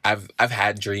 Yeah. I've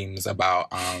had dreams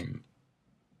about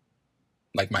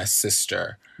like my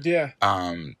sister, Yeah.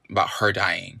 about her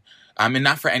dying. I mean,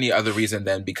 not for any other reason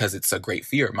than because it's a great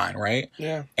fear of mine, right?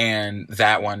 Yeah. And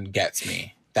that one gets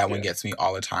me. That one gets me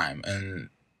all the time. And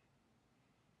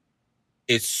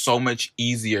it's so much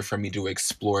easier for me to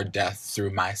explore death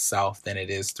through myself than it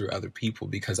is through other people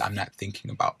because I'm not thinking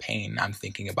about pain. I'm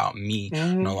thinking about me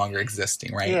no longer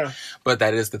existing, right? Yeah. But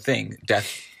that is the thing.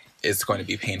 Death is going to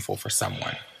be painful for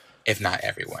someone, if not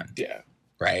everyone. Yeah.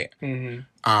 Right? Mm-hmm.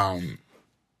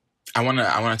 I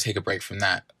wanna take a break from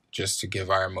that just to give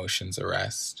our emotions a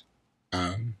rest.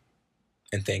 And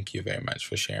thank you very much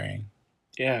for sharing.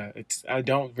 Yeah, I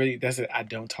don't really I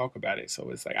don't talk about it. So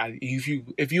it's like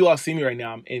if you all see me right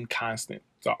now, I'm in constant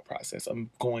thought process. I'm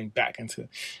going back into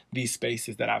these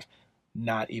spaces that I've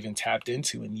not even tapped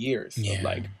into in years of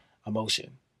like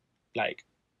emotion. Like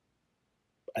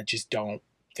I just don't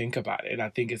think about it. And I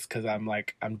think it's because I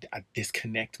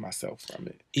disconnect myself from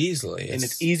it. Easily. And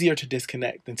it's easier to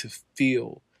disconnect than to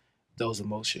feel those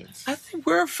emotions. I think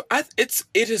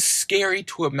it is scary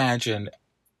to imagine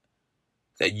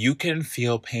that you can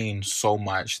feel pain so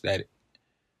much that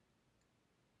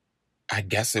I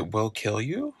guess it will kill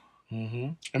you.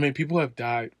 Mm-hmm. I mean, people have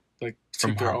died like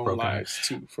from their own lives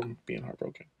too from being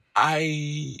heartbroken.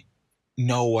 I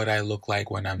know what I look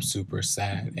like when I'm super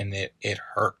sad, and it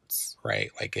hurts, right?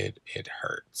 Like it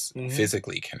hurts.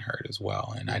 Physically can hurt as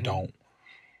well, and I don't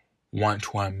want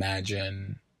to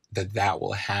imagine that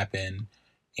will happen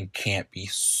and can't be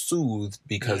soothed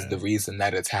because the reason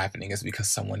that it's happening is because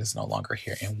someone is no longer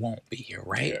here and won't be here,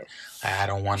 right? I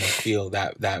don't want to feel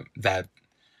that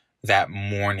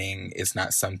mourning is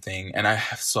not something, and I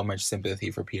have so much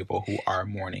sympathy for people who are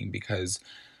mourning because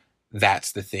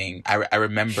that's the thing. I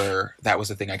remember that was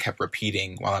the thing I kept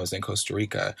repeating while I was in Costa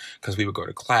Rica because we would go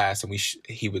to class and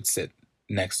he would sit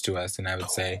next to us and I would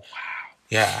say,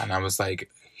 yeah, and I was like,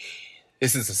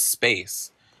 this is a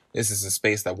space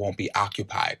that won't be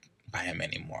occupied by him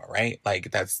anymore, right?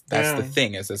 Like that's the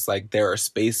thing is it's like there are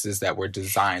spaces that were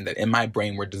designed that in my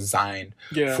brain were designed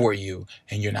for you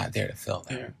and you're not there to fill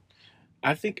them.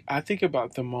 I think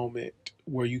about the moment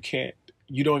where you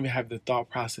don't even have the thought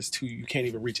process you can't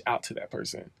even reach out to that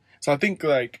person. So I think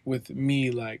like with me,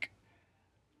 like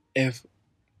if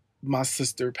my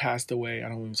sister passed away, I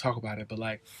don't even talk about it, but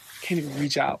like I can't even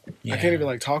reach out. I can't even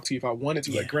like talk to you if I wanted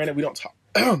to. Like granted, we don't talk.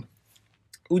 Oh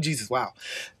Jesus, wow.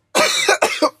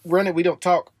 Granted, we don't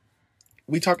talk.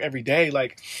 We talk every day.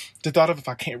 Like the thought of if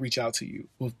I can't reach out to you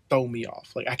will throw me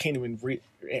off. Like I can't even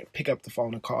pick up the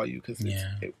phone and call you because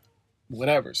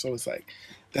whatever. So it's like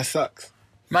that sucks.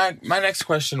 My next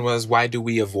question was, why do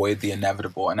we avoid the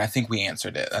inevitable? And I think we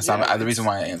answered it. That's not the reason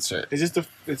why I answered. It's just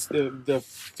the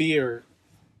fear.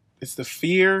 It's the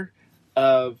fear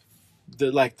of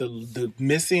the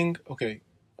missing. Okay,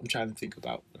 I'm trying to think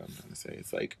about what I'm trying to say.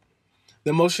 It's like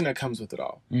the emotion that comes with it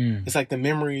all. It's like the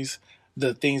memories,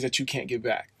 the things that you can't get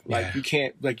back. Like you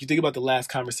can't, like you think about the last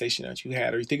conversation that you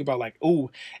had, or you think about like,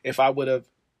 oh, if I would have,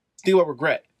 think about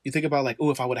regret. You think about like,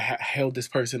 oh, if I would have held this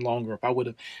person longer, if I would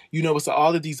have, it's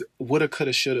all of these woulda,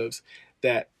 coulda, shouldas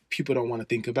that people don't want to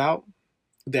think about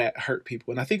that hurt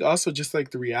people. And I think also just like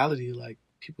the reality, like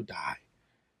people die.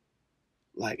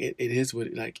 Like it is what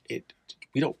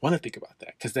we don't want to think about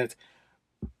that because that's,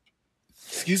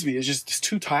 excuse me, it's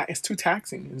too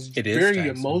taxing. It's very taxing.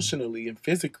 Emotionally and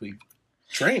physically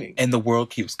draining. And the world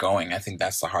keeps going. I think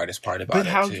that's the hardest part about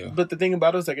it too. But the thing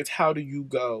about it is like, it's how do you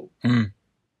go?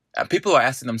 People are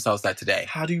asking themselves that today.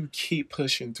 How do you keep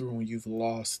pushing through when you've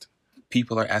lost?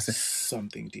 People are asking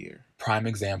something dear. Prime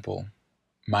example.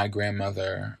 My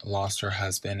grandmother lost her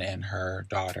husband and her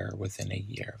daughter within a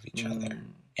year of each other.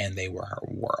 And they were her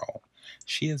world.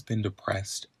 She has been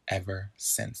depressed ever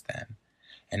since then.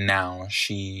 And now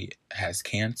she has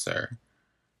cancer.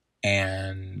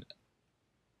 And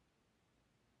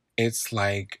it's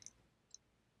like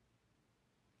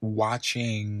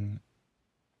watching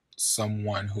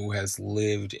someone who has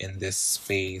lived in this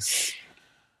space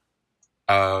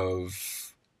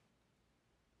of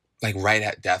like right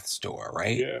at death's door,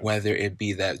 right? Yeah. Whether it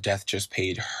be that death just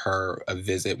paid her a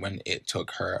visit when it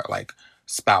took her like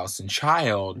spouse and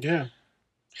child. Yeah.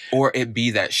 Or it be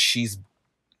that she's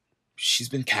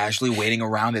been casually waiting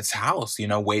around its house,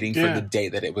 waiting for the day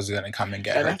that it was going to come and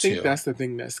get her too. And I think that's the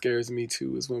thing that scares me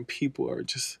too, is when people are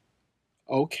just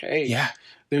okay. Yeah.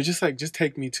 They're just like, just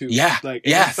take me too. Yeah. Like,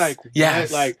 yes. It's like,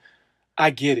 yes. Like,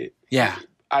 I get it. Yeah.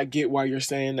 I get why you're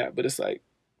saying that, but it's like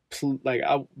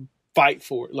I'll fight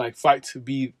for it, like fight to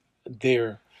be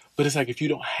there. But it's like, if you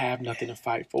don't have nothing to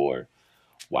fight for,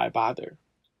 why bother?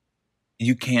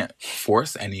 You can't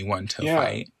force anyone to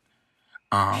fight.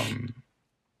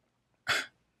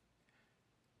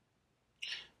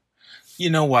 You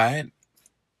know what?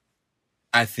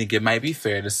 I think it might be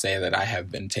fair to say that I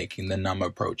have been taking the numb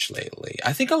approach lately.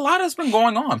 I think a lot has been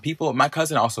going on. My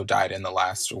cousin also died in the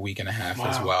last week and a half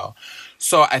as well.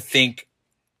 So I think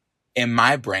in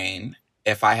my brain,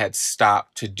 if I had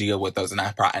stopped to deal with those, and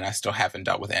I still haven't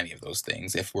dealt with any of those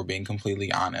things, if we're being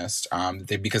completely honest,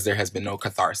 because there has been no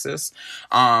catharsis.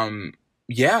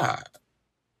 Yeah.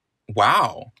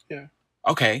 Wow. Yeah.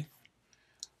 Okay.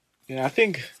 Yeah, I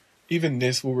think even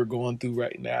this, what we're going through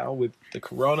right now with the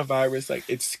coronavirus, like,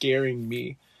 it's scaring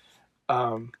me,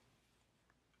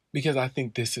 because I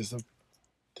think this is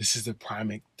the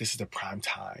prime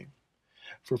time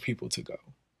for people to go.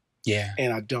 Yeah.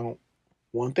 And I don't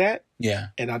want that. Yeah.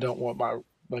 And I don't want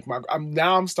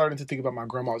I'm starting to think about my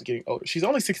grandma's getting older. She's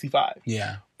only 65.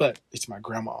 Yeah. But it's my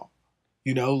grandma.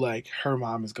 You know, like, her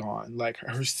mom is gone. Like,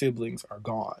 her siblings are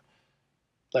gone.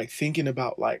 Like, thinking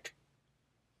about, like,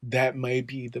 that may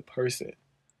be the person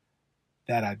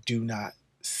that I do not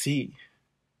see.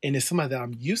 And it's somebody that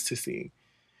I'm used to seeing,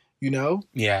 you know?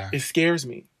 Yeah. It scares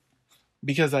me.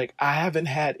 Because, like, I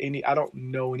don't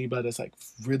know anybody that's, like,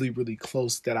 really, really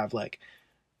close that I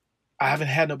haven't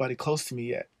had nobody close to me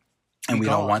yet. And we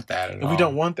don't want that at all. And we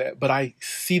don't want that. But I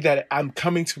see that I'm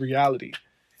coming to reality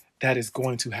that is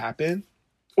going to happen.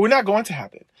 Or not going to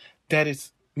happen.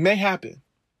 May happen.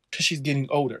 Because she's getting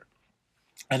older.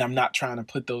 And I'm not trying to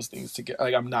put those things together.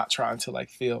 Like, I'm not trying to, like,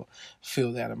 feel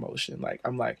that emotion. Like,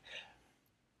 I'm like,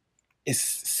 it's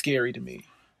scary to me.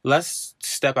 Let's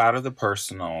step out of the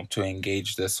personal to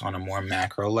engage this on a more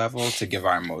macro level to give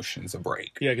our emotions a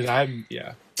break. Yeah, because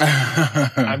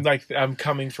I'm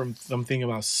coming from, I'm thinking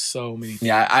about so many things.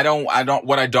 Yeah,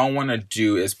 what I don't want to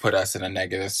do is put us in a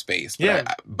negative space.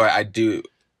 But I do.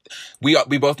 We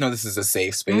both know this is a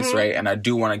safe space, right? And I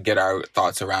do want to get our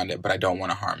thoughts around it, but I don't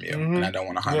want to harm you. And I don't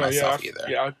want to harm myself either.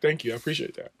 Yeah, thank you. I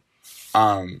appreciate that.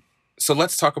 So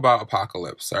let's talk about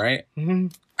apocalypse, all right?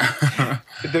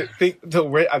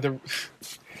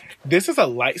 This is a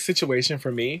light situation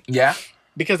for me. Yeah?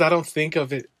 Because I don't think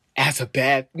of it as a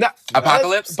bad...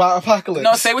 Apocalypse? Apocalypse.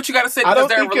 No, say what you got to say, because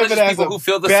there are religious people who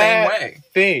feel the same way.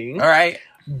 Thing. All right?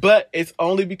 But it's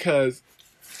only because,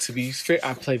 to be fair,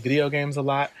 I play video games a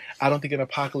lot. I don't think an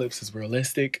apocalypse is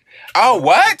realistic. Oh,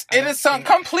 what? It is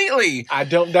completely. I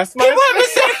don't. That's my. People have been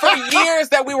saying for years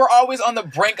that we were always on the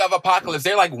brink of apocalypse.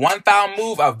 They're like, one foul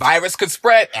move, a virus could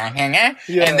spread. And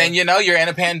then, you're in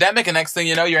a pandemic, and next thing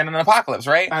you know, you're in an apocalypse,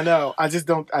 right? I know. I just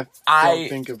don't. I don't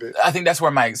think of it. I think that's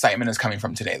where my excitement is coming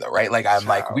from today, though, right? Like, I'm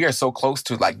like, we are so close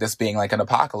to, like, this being like an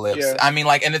apocalypse. Yeah. I mean,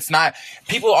 like, and it's not.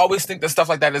 People always think that stuff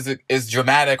like that is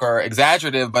dramatic or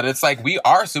exaggerative, but it's like, we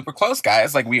are super close,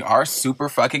 guys. Like, we are super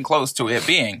fucking close to it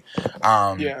being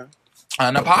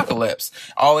an apocalypse.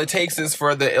 All it takes is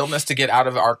for the illness to get out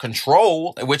of our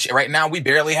control, which right now we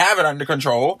barely have it under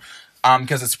control,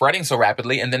 because it's spreading so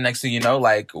rapidly. And then next thing you know,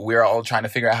 like, we're all trying to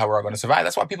figure out how we're all going to survive.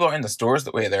 That's why people are in the stores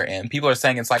the way they're in. People are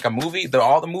saying it's like a movie.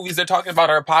 All the movies they're talking about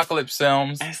are apocalypse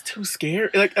films. That's too scary.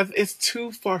 Like, it's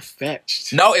too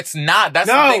far-fetched. No, it's not. That's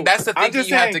the thing. That's the thing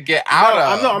you have to get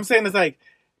out of. I'm saying it's like,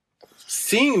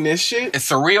 seeing this shit, it's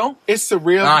surreal. It's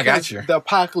surreal. I got you. The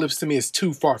apocalypse to me is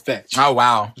too far fetched. Oh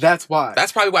wow, that's why.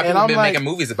 That's probably why people have been making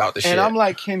movies about this shit. And I'm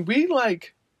like, can we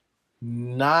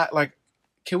not like?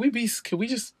 Can we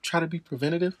just try to be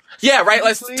preventative? Yeah, right.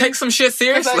 Let's take some shit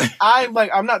seriously.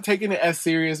 I'm not taking it as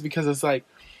serious because it's like,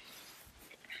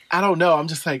 I don't know. I'm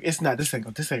just like, it's not. This ain't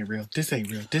real. This ain't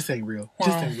real. This ain't real. This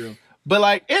ain't real. But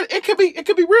like, it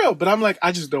could be real. But I'm like,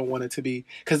 I just don't want it to be,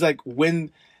 because like, when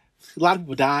a lot of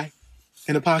people die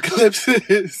in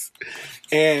apocalypses,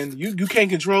 and you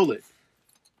can't control it.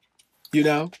 You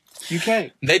know, you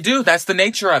can't. They do. That's the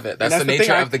nature of it. That's the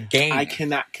nature of the game.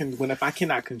 If I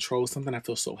cannot control something, I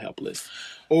feel so helpless.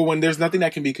 Or when there's nothing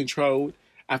that can be controlled,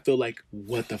 I feel like,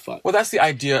 what the fuck? Well, that's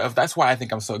why I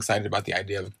think I'm so excited about the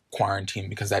idea of quarantine,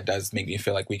 because that does make me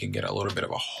feel like we can get a little bit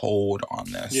of a hold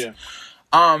on this. Yeah.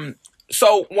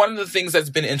 So one of the things that's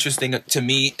been interesting to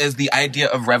me is the idea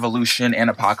of revolution and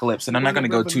apocalypse. And I'm not going to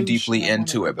go too deeply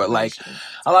into it, but like,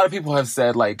 a lot of people have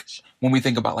said, like, when we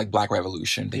think about like Black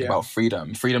Revolution, think about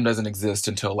freedom. Freedom doesn't exist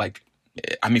until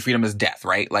freedom is death,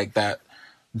 right? Like that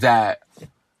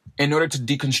in order to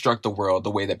deconstruct the world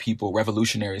the way that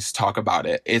revolutionaries talk about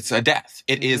it, it's a death.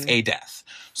 It is a death.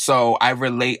 So I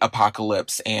relate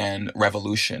apocalypse and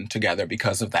revolution together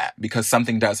because of that, because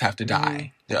something does have to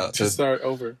die. To start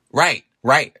over. Right.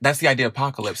 That's the idea of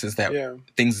apocalypse, is that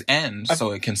things end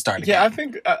so it can start again. Yeah, I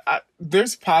think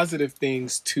there's positive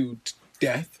things to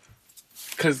death,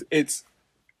 because it's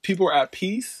people are at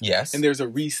peace. Yes. And there's a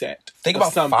reset. Think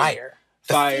about something. fire.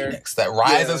 The phoenix that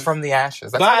rises from the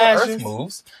ashes. That's By how ashes. the earth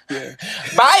moves. Yeah.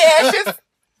 By ashes.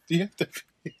 You have to.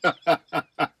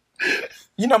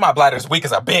 You know my bladder's weak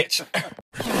as a bitch.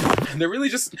 They're really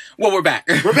just... Well, we're back.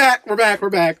 We're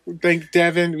back. Thank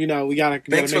Devin. You know, we gotta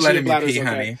Thanks make for letting me pee, okay.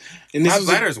 honey. And this my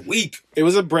bladder's weak. It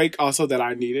was a break also that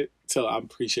I needed. So I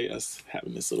appreciate us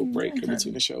having this little break in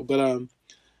between the show. But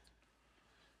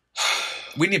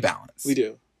we need balance. We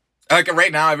do. Like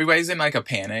right now, everybody's in like a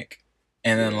panic.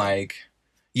 And then like...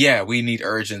 Yeah, we need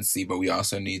urgency, but we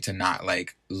also need to not,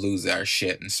 like, lose our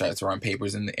shit and start throwing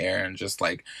papers in the air and just,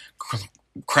 like,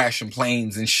 crashing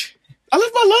planes and shit. I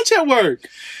left my lunch at work.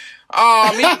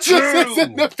 Oh, me too. It's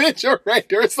in the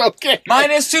refrigerator. It's okay.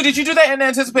 Mine is too. Did you do that in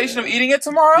anticipation of eating it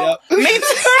tomorrow? Yep. Me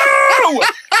too.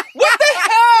 What the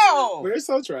hell? We're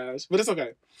so trash, but it's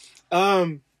okay.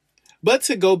 But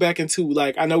to go back into,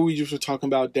 like, I know we just were talking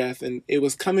about death, and it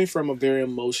was coming from a very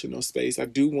emotional space. I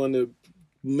do want to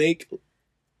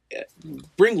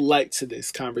bring light to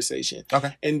this conversation.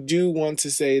 Okay. And do want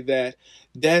to say that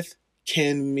death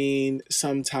can mean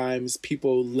sometimes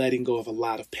people letting go of a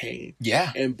lot of pain.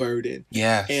 Yeah. And burden.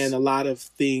 Yes. And a lot of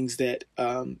things that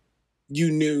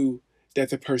you knew that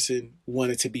the person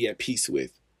wanted to be at peace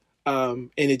with.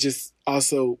 And it just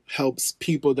also helps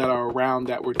people that are around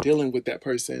that were dealing with that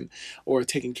person or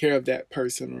taking care of that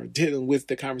person or dealing with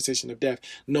the conversation of death,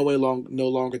 no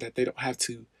longer that they don't have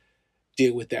to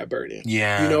deal with that burden.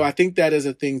 Yeah. You know, I think that is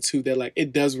a thing too, that like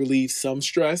it does relieve some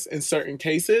stress in certain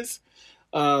cases.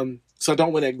 So I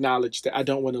don't want to acknowledge that. I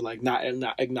don't want to like not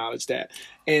acknowledge that.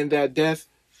 And that death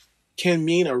can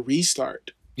mean a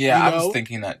restart. Yeah, you I know? was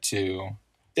thinking that too.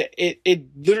 It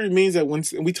literally means that when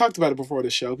we talked about it before the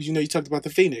show, because you know you talked about the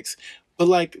phoenix, but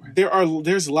like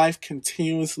there's life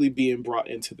continuously being brought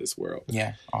into this world.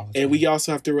 Yeah. All the time. And we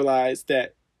also have to realize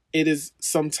that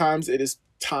sometimes it is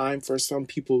time for some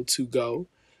people to go.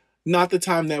 Not the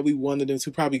time that we wanted them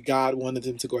to. Probably God wanted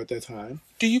them to go at that time.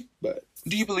 Do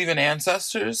you believe in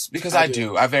ancestors? Because I I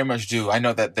do. I very much do. I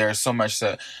know that there's so much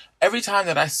that every time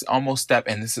that I almost step,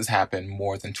 and this has happened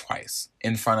more than twice,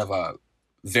 in front of a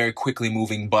very quickly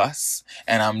moving bus,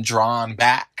 and I'm drawn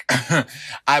back.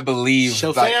 I believe,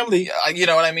 show family. You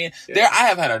know what I mean? Yeah. I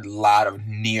have had a lot of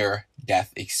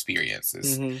near-death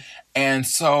experiences. Mm-hmm. And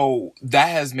so that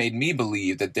has made me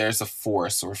believe that there's a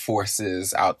force or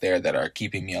forces out there that are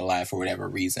keeping me alive for whatever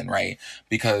reason, right?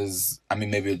 Because, I mean,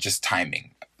 maybe it's just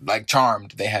timing. Like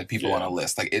Charmed, they had people on a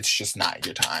list. Like, it's just not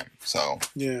your time. So,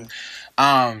 yeah.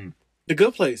 The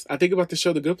Good Place. I think about the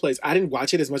show The Good Place. I didn't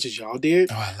watch it as much as y'all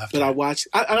did. Oh, I loved it. But I watched...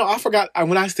 I forgot...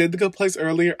 when I said The Good Place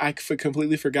earlier, I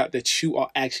completely forgot that you all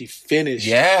actually finished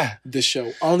the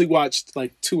show. I only watched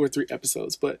like 2 or 3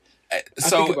 episodes, but I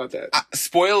think about that.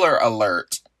 Spoiler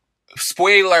alert.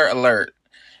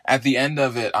 At the end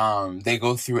of it, they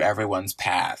go through everyone's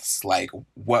paths. Like,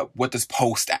 what does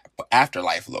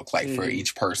afterlife look like for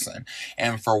each person?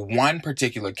 And for one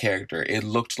particular character, it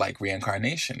looked like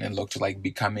reincarnation. It looked like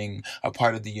becoming a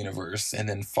part of the universe and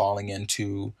then falling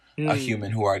into a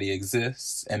human who already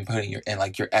exists and putting your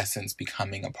essence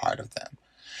becoming a part of them.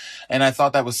 And I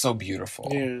thought that was so beautiful.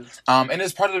 Yeah. And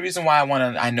it's part of the reason why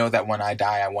I know that when I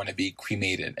die, I want to be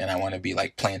cremated and I want to be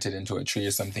like planted into a tree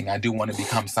or something. I do want to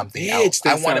become something else.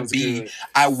 I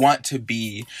want to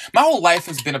be, my whole life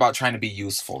has been about trying to be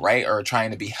useful, right? Or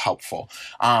trying to be helpful.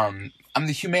 I'm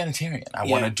the humanitarian. I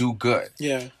want to do good.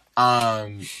 Yeah.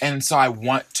 And so I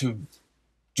want to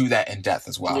do that in death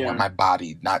as well. Yeah. I want my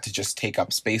body not to just take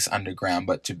up space underground,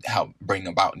 but to help bring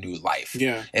about new life.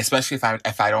 Yeah. Especially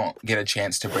if I don't get a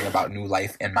chance to bring about new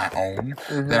life in my own,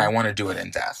 then I want to do it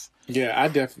in death. Yeah, I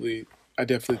definitely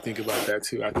think about that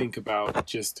too. I think about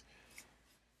just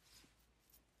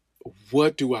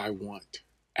what do I want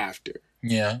after?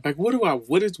 Yeah. Like what do I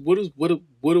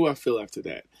feel after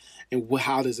that? And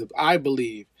how does it? I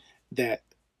believe that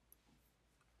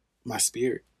my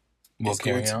spirit is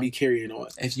going to be carrying on.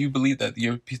 If you believe that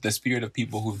the spirit of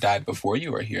people who've died before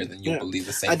you are here, then you believe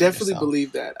the same. I definitely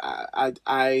believe that.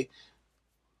 I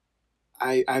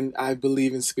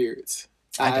believe in spirits.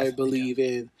 I believe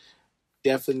in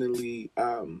definitely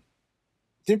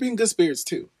there being good spirits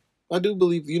too. I do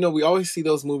believe, we always see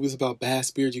those movies about bad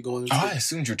spirits you going into. Oh, I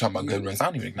assumed you were talking about good ones. I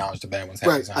don't even acknowledge the bad ones.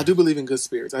 Right. I do believe in good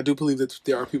spirits. I do believe that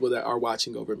there are people that are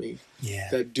watching over me. Yeah.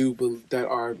 That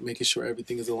are making sure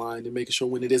everything is aligned and making sure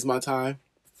when it is my time,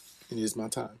 it is my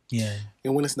time. Yeah.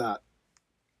 And when it's not,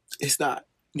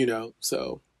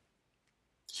 so.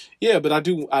 Yeah, but I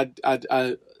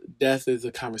death is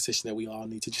a conversation that we all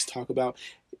need to just talk about.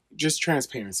 Just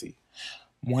transparency.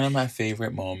 One of my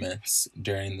favorite moments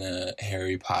during the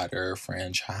Harry Potter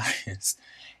franchise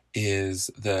is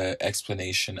the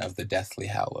explanation of the Deathly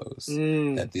Hallows.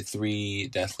 That the 3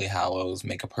 Deathly Hallows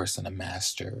make a person a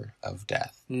master of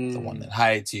death. The one that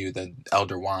hides you, the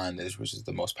Elder Wand, which is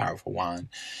the most powerful wand,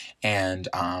 and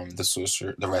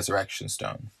the Resurrection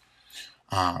Stone.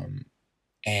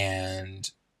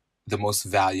 And the most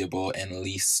valuable and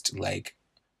least like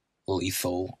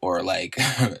lethal or like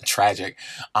tragic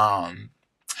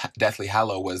Deathly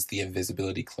Hallow was the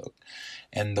invisibility cloak.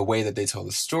 And the way that they tell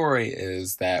the story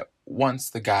is that once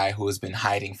the guy who has been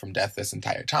hiding from death this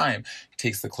entire time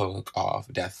takes the cloak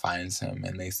off, death finds him,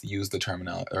 and they use the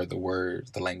terminal or the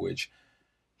words, the language.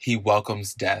 He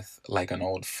welcomes death like an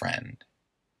old friend.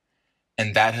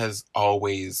 And that has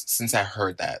always, since I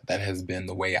heard that has been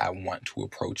the way I want to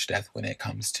approach death when it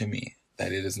comes to me.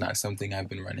 That it is not something I've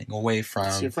been running away from.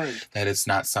 It's your friend. That it's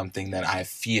not something that I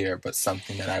fear, but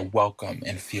something that I welcome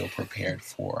and feel prepared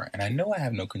for. And I know I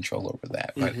have no control over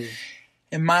that. But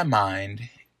in my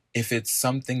mind, if it's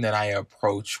something that I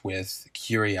approach with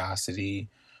curiosity,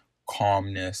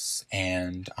 calmness,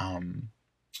 and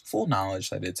full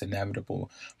knowledge that it's inevitable,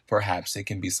 perhaps it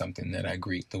can be something that I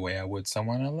greet the way I would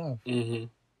someone I love.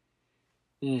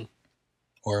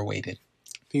 Or awaited.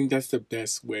 I think that's the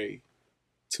best way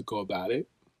to go about it.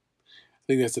 I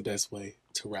think that's the best way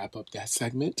to wrap up that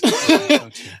segment.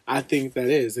 I think that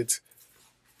is. It's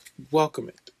welcome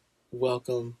it.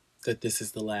 Welcome that this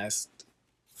is the last.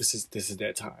 This is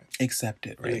that time. Accept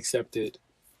it, right? And accept it.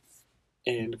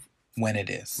 And when it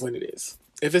is. When it is.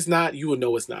 If it's not, you will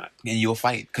know it's not. And you'll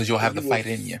fight because you'll have the fight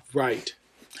in you. Right.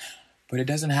 But it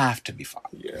doesn't have to be fought.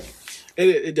 Yeah.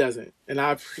 It doesn't.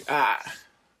 And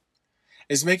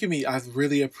it's making me, I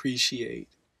really appreciate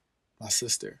my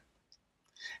sister.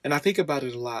 And I think about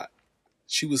it a lot.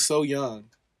 She was so young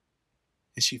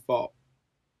and she fought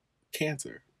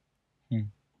cancer.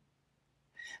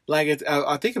 Like,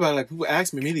 I think about it, like, people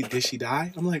ask me immediately, did she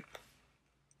die? I'm like,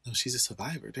 no, she's a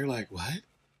survivor. They're like, what?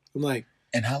 I'm like.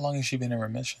 And how long has she been in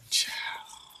remission?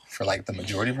 For like the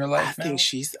majority of her life now?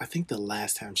 I think the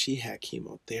last time she had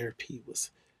chemotherapy was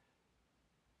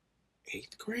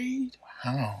 8th grade.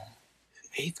 Wow.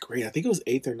 8th grade. I think it was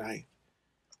 8th or 9th.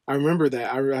 I remember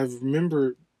that. I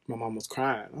remember my mom was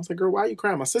crying. I was like, girl, why are you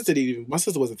crying? My sister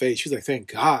wasn't phased. She was like,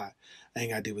 thank God I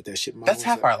ain't got to deal with that shit. That's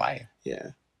half our life.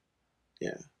 Yeah.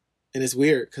 Yeah. And it's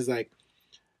weird because, like,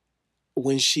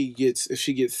 if she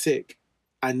gets sick,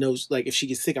 I know, like, if she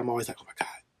gets sick, I'm always like, oh my God,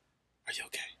 are you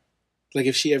okay? Like,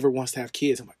 if she ever wants to have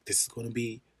kids, I'm like, this is going to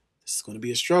be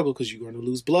a struggle because you're going to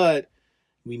lose blood.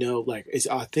 We know, like,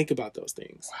 I think about those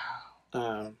things.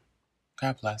 Wow.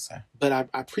 God bless her.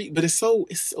 But but it's so,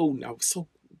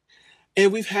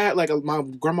 and we've had, like, my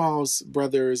grandma's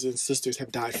brothers and sisters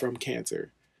have died from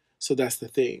cancer. So that's the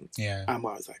thing. Yeah. I'm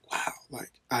always like, wow,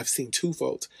 like, I've seen 2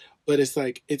 folks. But it's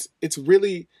like, it's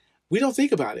really, we don't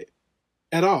think about it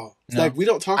at all. No. Like, we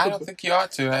don't talk about it. I don't think you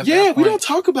ought to. We don't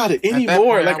talk about it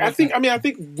anymore. Like, I think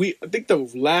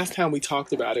the last time we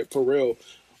talked about it for real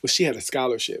was she had a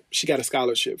scholarship. She got a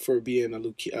scholarship for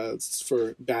being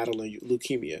for battling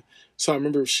leukemia. So I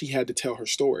remember she had to tell her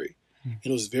story. And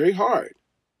it was very hard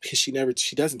because she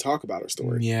doesn't talk about her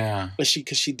story. Yeah. But she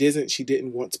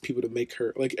didn't want people to make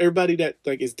her, like, everybody that,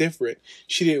 like, is different.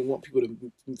 She didn't want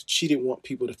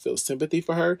people to feel sympathy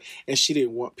for her, and she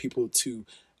didn't want people to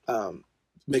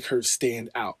make her stand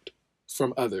out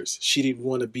from others. She didn't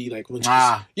want to be like when she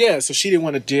so she didn't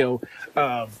want to deal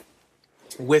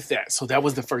with that. So that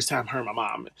was the first time her and my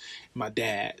mom and my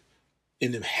dad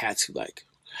and them had to, like,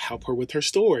 help her with her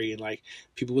story, and, like,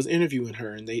 people was interviewing her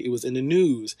and it was in the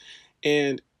news,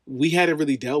 and we hadn't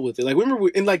really dealt with it. Like, remember,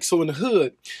 in the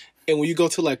hood, and when you go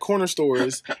to, like, corner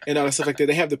stores and all that stuff like that,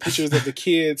 they have the pictures of the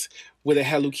kids where they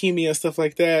had leukemia and stuff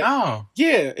like that. Oh.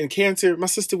 Yeah, and cancer. My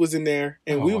sister was in there,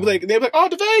 and we were like, they're like, oh,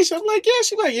 Devasia. I'm like, yeah.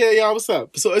 She's like, yeah, what's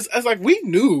up? So it's like, we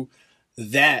knew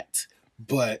that,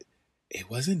 but it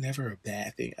wasn't never a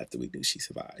bad thing after we knew she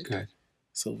survived. Good.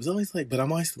 So it was always like, but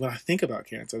I'm always, when I think about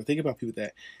cancer, I think about people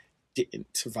that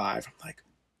didn't survive. I'm like,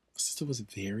 my sister was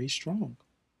very strong.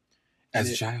 As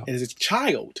a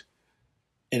child.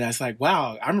 And I was like,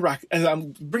 wow, I'm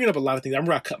bringing up a lot of things. I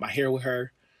remember I cut my hair with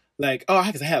her. Like,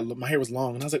 because my hair was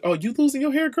long. And I was like, oh, you losing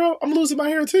your hair, girl? I'm losing my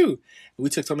hair too. And we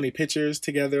took so many pictures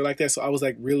together like that. So I was,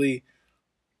 like, really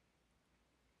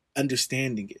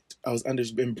understanding it. I was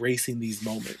embracing these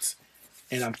moments.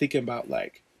 And I'm thinking about,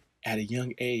 like, at a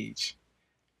young age,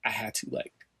 I had to,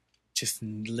 like, just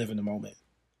live in the moment.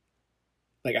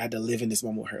 Like, I had to live in this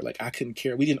moment with her. Like, I couldn't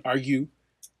care. We didn't argue.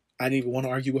 I didn't even want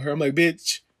to argue with her. I'm like,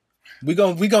 bitch, we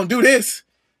gonna do this.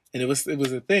 And it was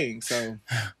a thing. So,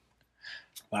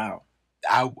 wow.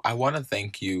 I want to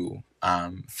thank you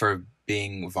for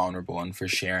being vulnerable and for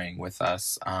sharing with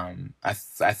us. I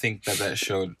think that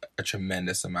showed a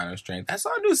tremendous amount of strength. I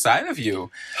saw a new side of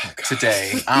you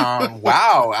today.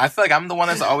 Wow. I feel like I'm the one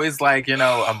that's always like,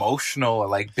 emotional or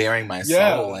like bearing my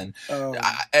soul. And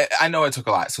I know it took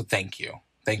a lot. So thank you.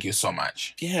 Thank you so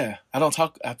much. Yeah. I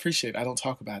appreciate it. I don't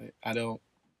talk about it. I don't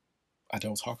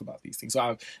talk about these things. So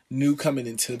I knew coming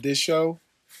into this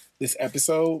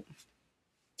episode,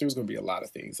 there was going to be a lot of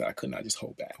things that I could not just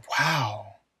hold back.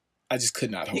 Wow. I just could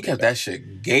not hold You it kept back. that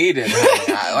shit gated,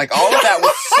 honey. Like, all of that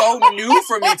was so new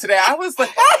for me today. I was like,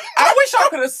 I wish I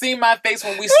could have seen my face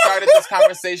when we started this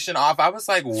conversation off. I was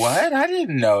like, what? I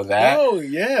didn't know that. Oh,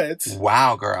 yeah.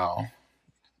 Wow, girl.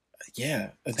 Yeah.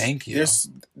 Thank you. There's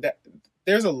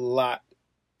a lot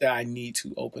that I need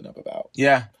to open up about.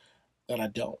 Yeah. That I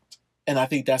don't. And I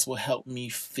think that's what helped me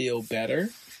feel better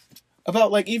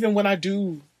about, like, even when I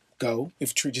do go,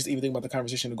 just even think about the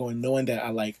conversation of going, knowing that I,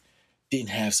 like, didn't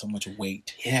have so much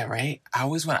weight. Yeah, right? I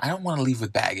don't want to leave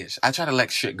with baggage. I try to let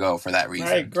shit go for that reason.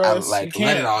 Right, girl, let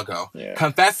it all go. Yeah.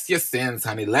 Confess your sins,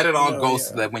 honey. Let it all go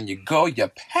so that when you go, you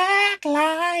pack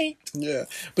light. Yeah.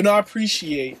 But no, I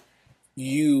appreciate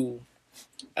you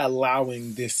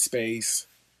allowing this space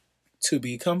to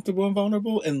be comfortable and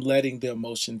vulnerable and letting the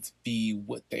emotions be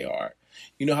what they are.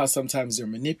 You know how sometimes they're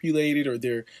manipulated or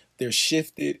they're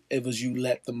shifted. It was you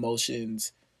let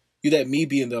me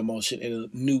be in the emotion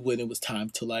and knew when it was time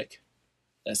to, like,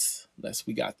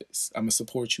 we got this. I'm gonna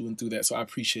support you and through that. So I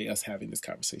appreciate us having this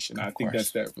conversation. I think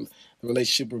that's the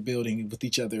relationship we're building with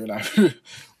each other, and I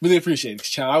really appreciate it.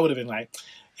 Child, I would have been like,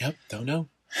 yep, don't know.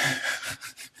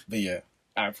 But yeah,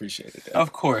 I appreciated that.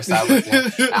 Of course, I would.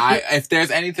 If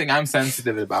there's anything I'm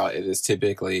sensitive about, it is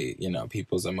typically,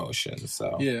 people's emotions.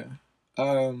 So yeah.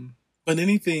 But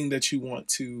anything that you want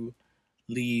to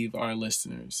leave our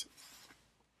listeners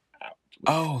out with?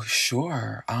 Oh,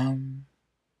 sure.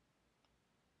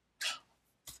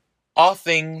 All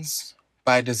things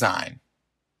by design.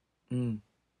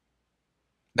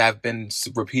 I've been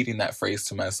repeating that phrase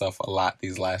to myself a lot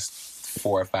these last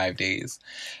 4 or 5 days.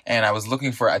 And I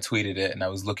tweeted it and I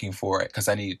was looking for it because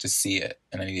I needed to see it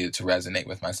and I needed to resonate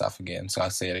with myself again. So I'll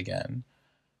say it again.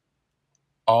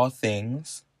 All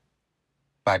things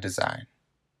by design.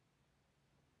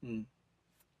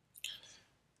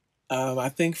 I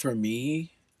think for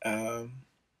me,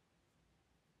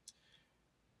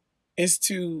 is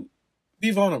to be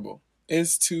vulnerable.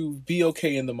 Is to be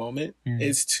okay in the moment.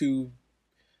 Is to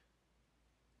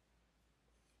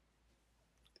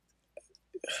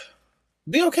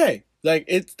be okay. Like,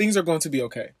 things are going to be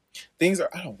okay.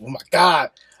 Oh my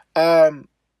God.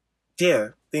 Yeah,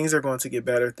 things are going to get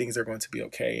better. Things are going to be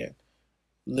okay. And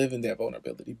live in that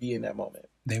vulnerability. Be in that moment.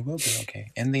 They will be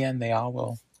okay. In the end, they all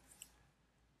will.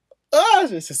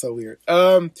 This is so weird.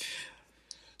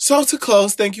 So to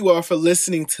close, thank you all for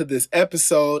listening to this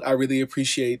episode. I really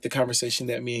appreciate the conversation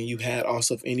that me and you had.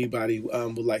 Also, if anybody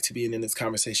would like to be in this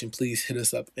conversation, please hit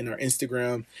us up in our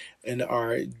Instagram and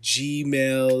our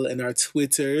Gmail and our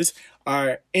Twitters.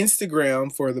 Our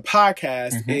Instagram for the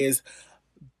podcast is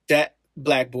That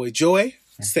Black Boy Joy,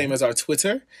 same as our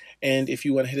Twitter. And if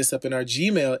you want to hit us up in our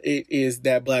Gmail, it is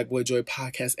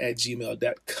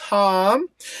thatblackboyjoypodcast@gmail.com.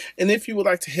 And if you would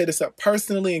like to hit us up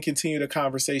personally and continue the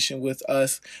conversation with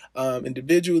us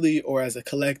individually or as a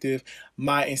collective,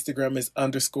 my Instagram is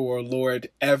 _Lord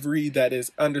Every. That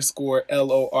is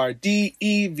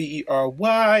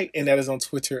 _LORDEVERY. And that is on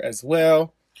Twitter as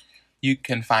well. You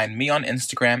can find me on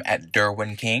Instagram at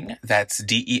Derwin King. That's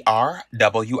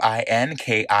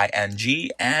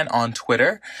DERWINKING. And on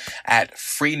Twitter at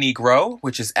Free Negro,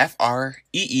 which is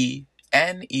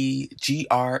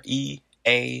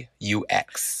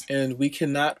FREENEGREAUX. And we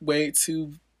cannot wait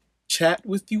to chat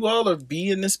with you all or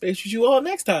be in this space with you all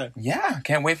next time. Yeah,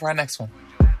 can't wait for our next one.